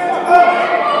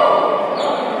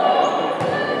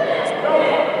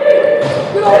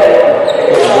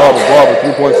 Barber,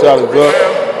 3-point shot is up.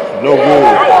 No good.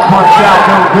 Point shot,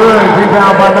 no good.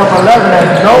 Rebound by number 11.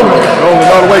 That's Nolan. Nolan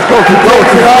all the way coast to coast.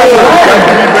 He got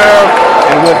the rebound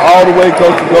and went all the way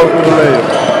coast to coast with the layup.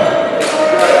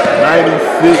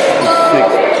 96-60.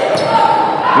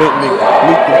 Clinton in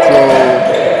complete control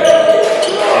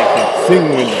and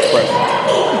continuing the pressure.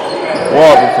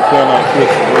 Barber for Carolina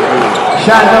Christian. No good.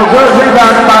 Shot no good.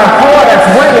 Rebound by 4. That's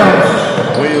Williams.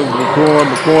 Williams, McCorn,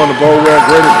 the ball well,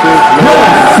 great assist.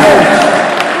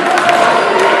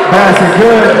 Pass is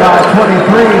good by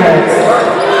 23. That's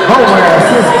Bower.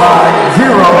 Assist by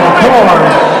 0. McCorn.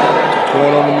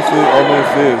 McCorn on the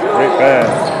assist. Great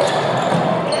pass.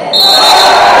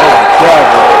 That was a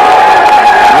travel.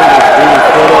 It was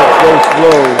set up so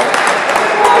slow.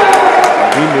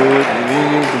 He knew it. He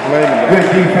didn't even complain about it. Good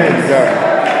defense. He got it.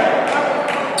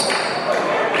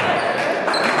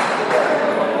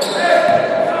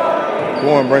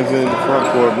 McCorn brings it in the front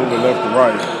court, moving left to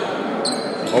right.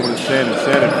 Over to Shannon.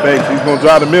 Shannon fakes. He's going to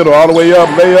drive the middle all the way up.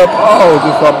 Layup. Oh,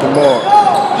 just off the mark.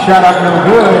 Shot up no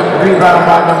good. Rebound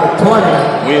by number 20.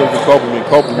 Williams and Copeland.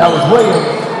 That was Williams.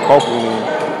 Copeland.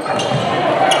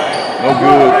 No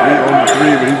good. On the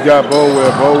three, but he's got Bower.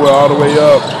 Bower all the way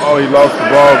up. Oh, he lost the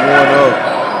ball going up.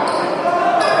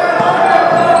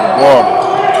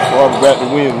 Barber back to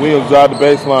Williams. Williams drive the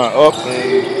baseline up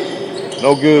and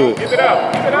no good. Keep it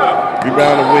up.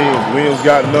 Rebound to Williams. Williams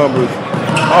got numbers.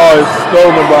 Oh, it's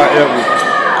stolen by Edwards.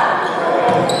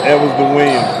 Edwards to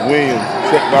Williams. Williams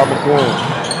checked by McCorn.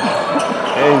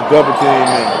 And he's double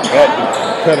teaming back to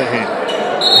Cunningham.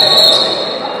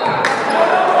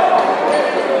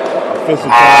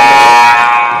 Offensive timeout.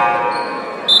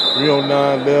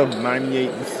 3:09 left,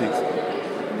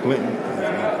 98-60. Clinton is in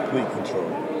complete control.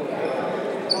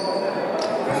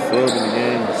 Sub in the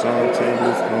game, Sean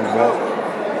Chambers comes back.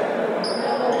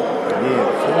 Again,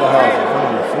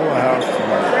 full house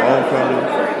tonight. Homecoming.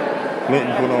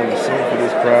 Clinton put on the show for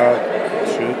this crowd.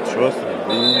 Trust and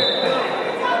believe.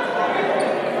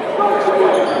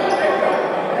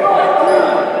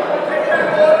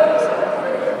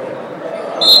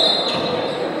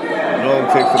 Young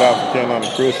takes it out for Carolina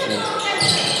Christian.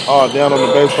 Oh, down on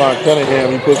the baseline,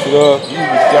 Cunningham, he puts it up. Easy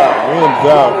shot, rims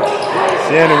out.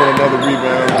 Shannon with another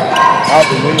rebound. Out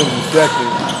to Williams in second.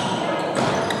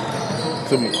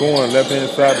 To McCorn, left hand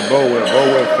side to Bower.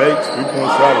 Bower fakes,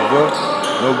 3-point shot is up.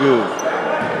 No good.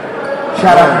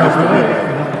 Shot out number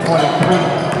 23.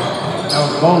 That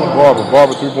was Bower.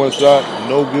 Barber 3-point shot,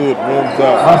 no good. Rims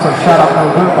out. Also shot out no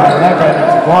good by 11.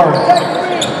 It's Barber.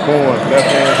 McCorn,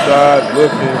 left hand side,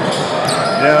 looking.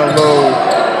 Down low.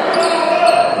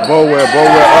 Bower up,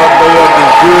 layup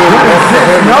is good.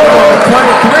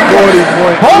 40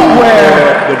 points.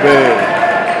 Bower. The bed.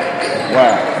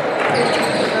 Wow.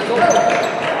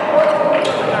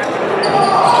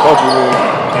 Copeland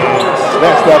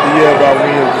snatched out the air by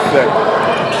Williams the second.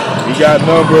 He got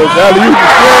numbers. Alley-oop to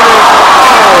Shannon.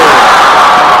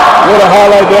 What a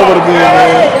highlight that would have been,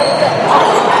 man.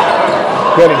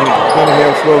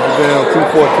 Cunningham slows it down.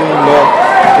 2:14 left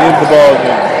in the ball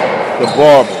game. The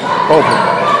Barber, Copeland,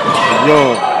 and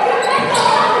Young.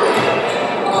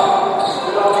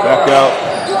 Back out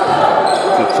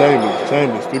to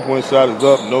Chambers. 3-point shot is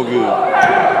up, no good.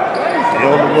 They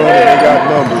on the run and they got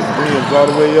numbers. Williams all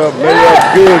the way up.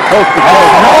 Layup good. Coast to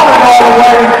coast. Nolan all the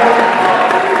way.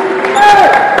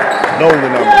 Nolan on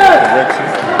the direction.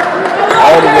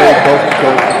 All the way coast to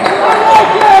coast.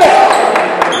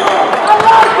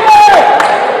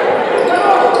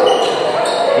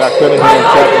 Got Cunningham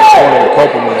trapped in the corner with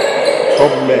Copeland.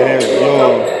 Copeland hands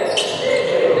Young.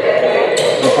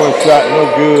 3-point shot, no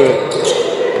good.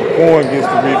 McCorn gets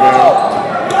the rebound.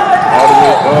 All the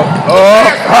way up.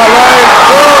 Highlight.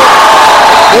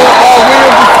 Point by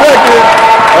Williams the second.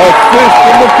 Assist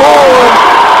to McCorn.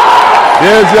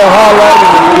 There's your highlight,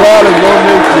 and the crowd is on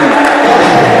their feet.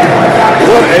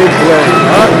 What a play.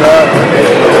 My God, what a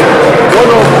play.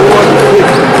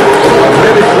 104-60.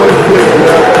 Minute 26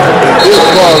 left in this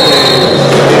ball game.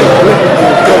 And Clinton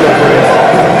will celebrate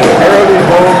an early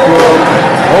homecoming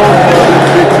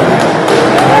victory.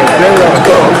 And they are up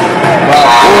by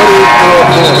 44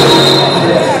 points.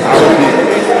 I repeat,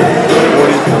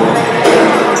 44.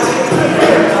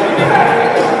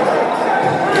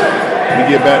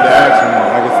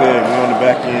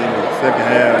 second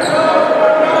half.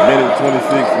 Minute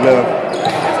 26 left.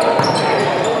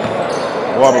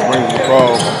 Water brings it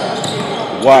across.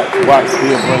 Watts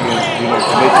still bringing, to make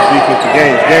the defense to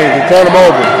Gaines. Gaines, and turn him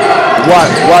over.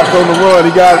 Watts on the run.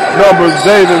 He got numbers.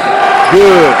 Davis,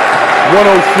 good.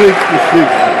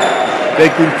 106-60.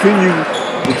 They continue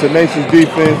the tenacious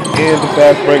defense and the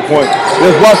fast break point.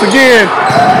 There's Watts again,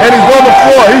 and he's on the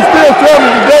floor. He's still traveling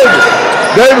to Davis.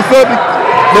 Davis up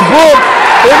the book,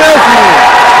 and that's in.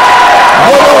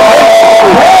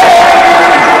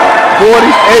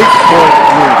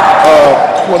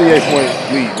 28-point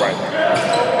lead right now.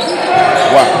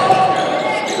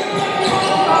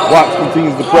 Watts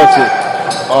continues the pressure.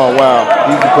 Oh, wow.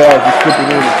 Easy pass. He's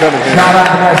slipping in and Cunningham. Shot out,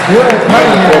 that's good. 30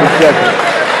 seconds.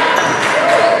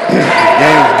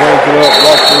 Gaines brings it up,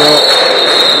 walks it up.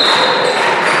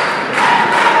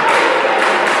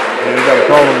 And they got a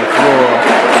call on the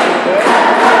floor.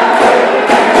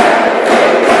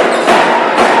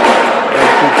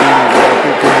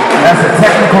 That's a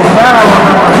technical foul on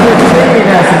number 15.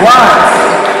 That's Watts. I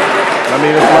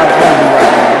mean, it's a lot of energy right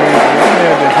now. I mean, this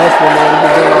man been hustling, man. He's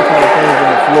been doing all kinds of things on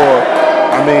the floor.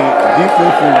 I mean,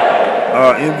 defensive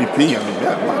MVP. I mean,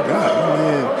 my God, my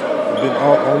man has been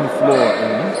all on the floor.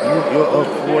 And you're up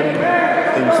 40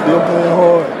 and you're still playing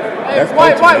hard. That's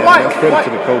coaching, man. That's credit to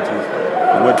the coaches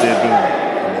for what they're doing.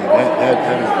 I mean,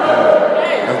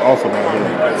 that's awesome out here.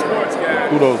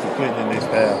 Kudos to Clinton and their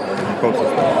staff and the coaching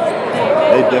staff.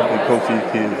 They definitely coach these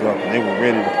kids up, and they were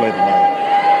ready to play tonight.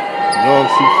 Young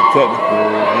shoots the technical,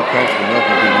 and he comes for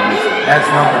nothing to be missing. That's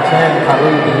number 10,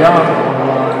 Khalid Young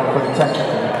for the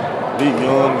technical. Lee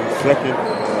Young, second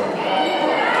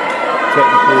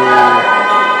technical,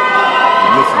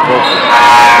 missing both.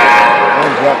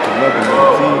 One dropped another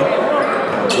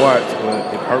Watts, but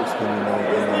it hurts them.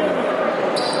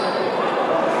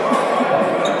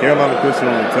 Carolina Christian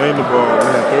retained the ball. We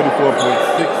have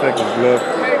 34.6 seconds left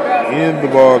in the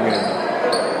ball game.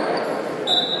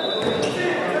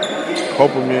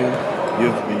 Copeland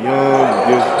gives the Young,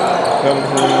 gives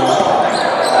Cunningham.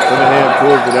 Cunningham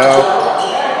pulls it out.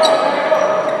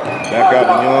 Back out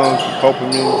to Young, to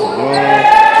Copeland, to Young.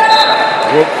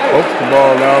 Brooks pokes the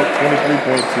ball out,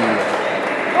 23.2.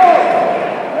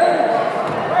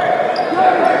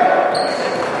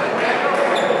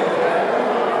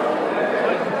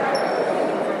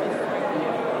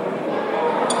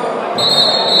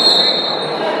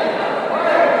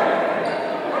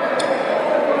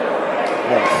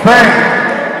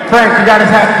 Frank, you gotta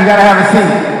have a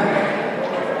seat.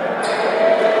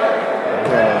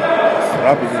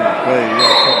 Stop it in the play. You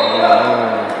got something going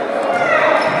on.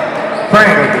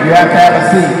 Frank, you have to have a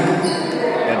seat.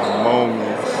 At the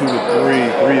moment, shoot a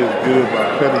three. Three is good by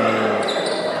Cunningham.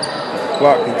 The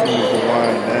clock continues to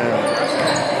wind down.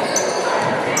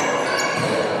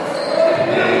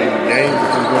 And Gaines is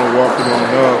just going to walk it on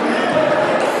up.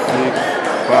 6,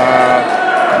 5.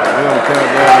 We're going to count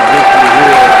down the victory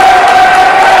here.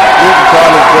 Newton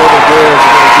College Golden Bears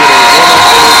are going to get a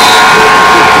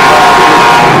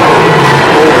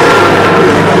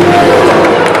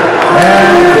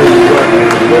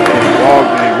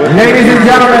ladies and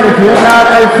gentlemen, if you're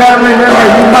not a family member,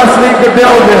 you must leave the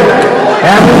building.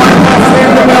 Everyone must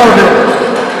leave the building.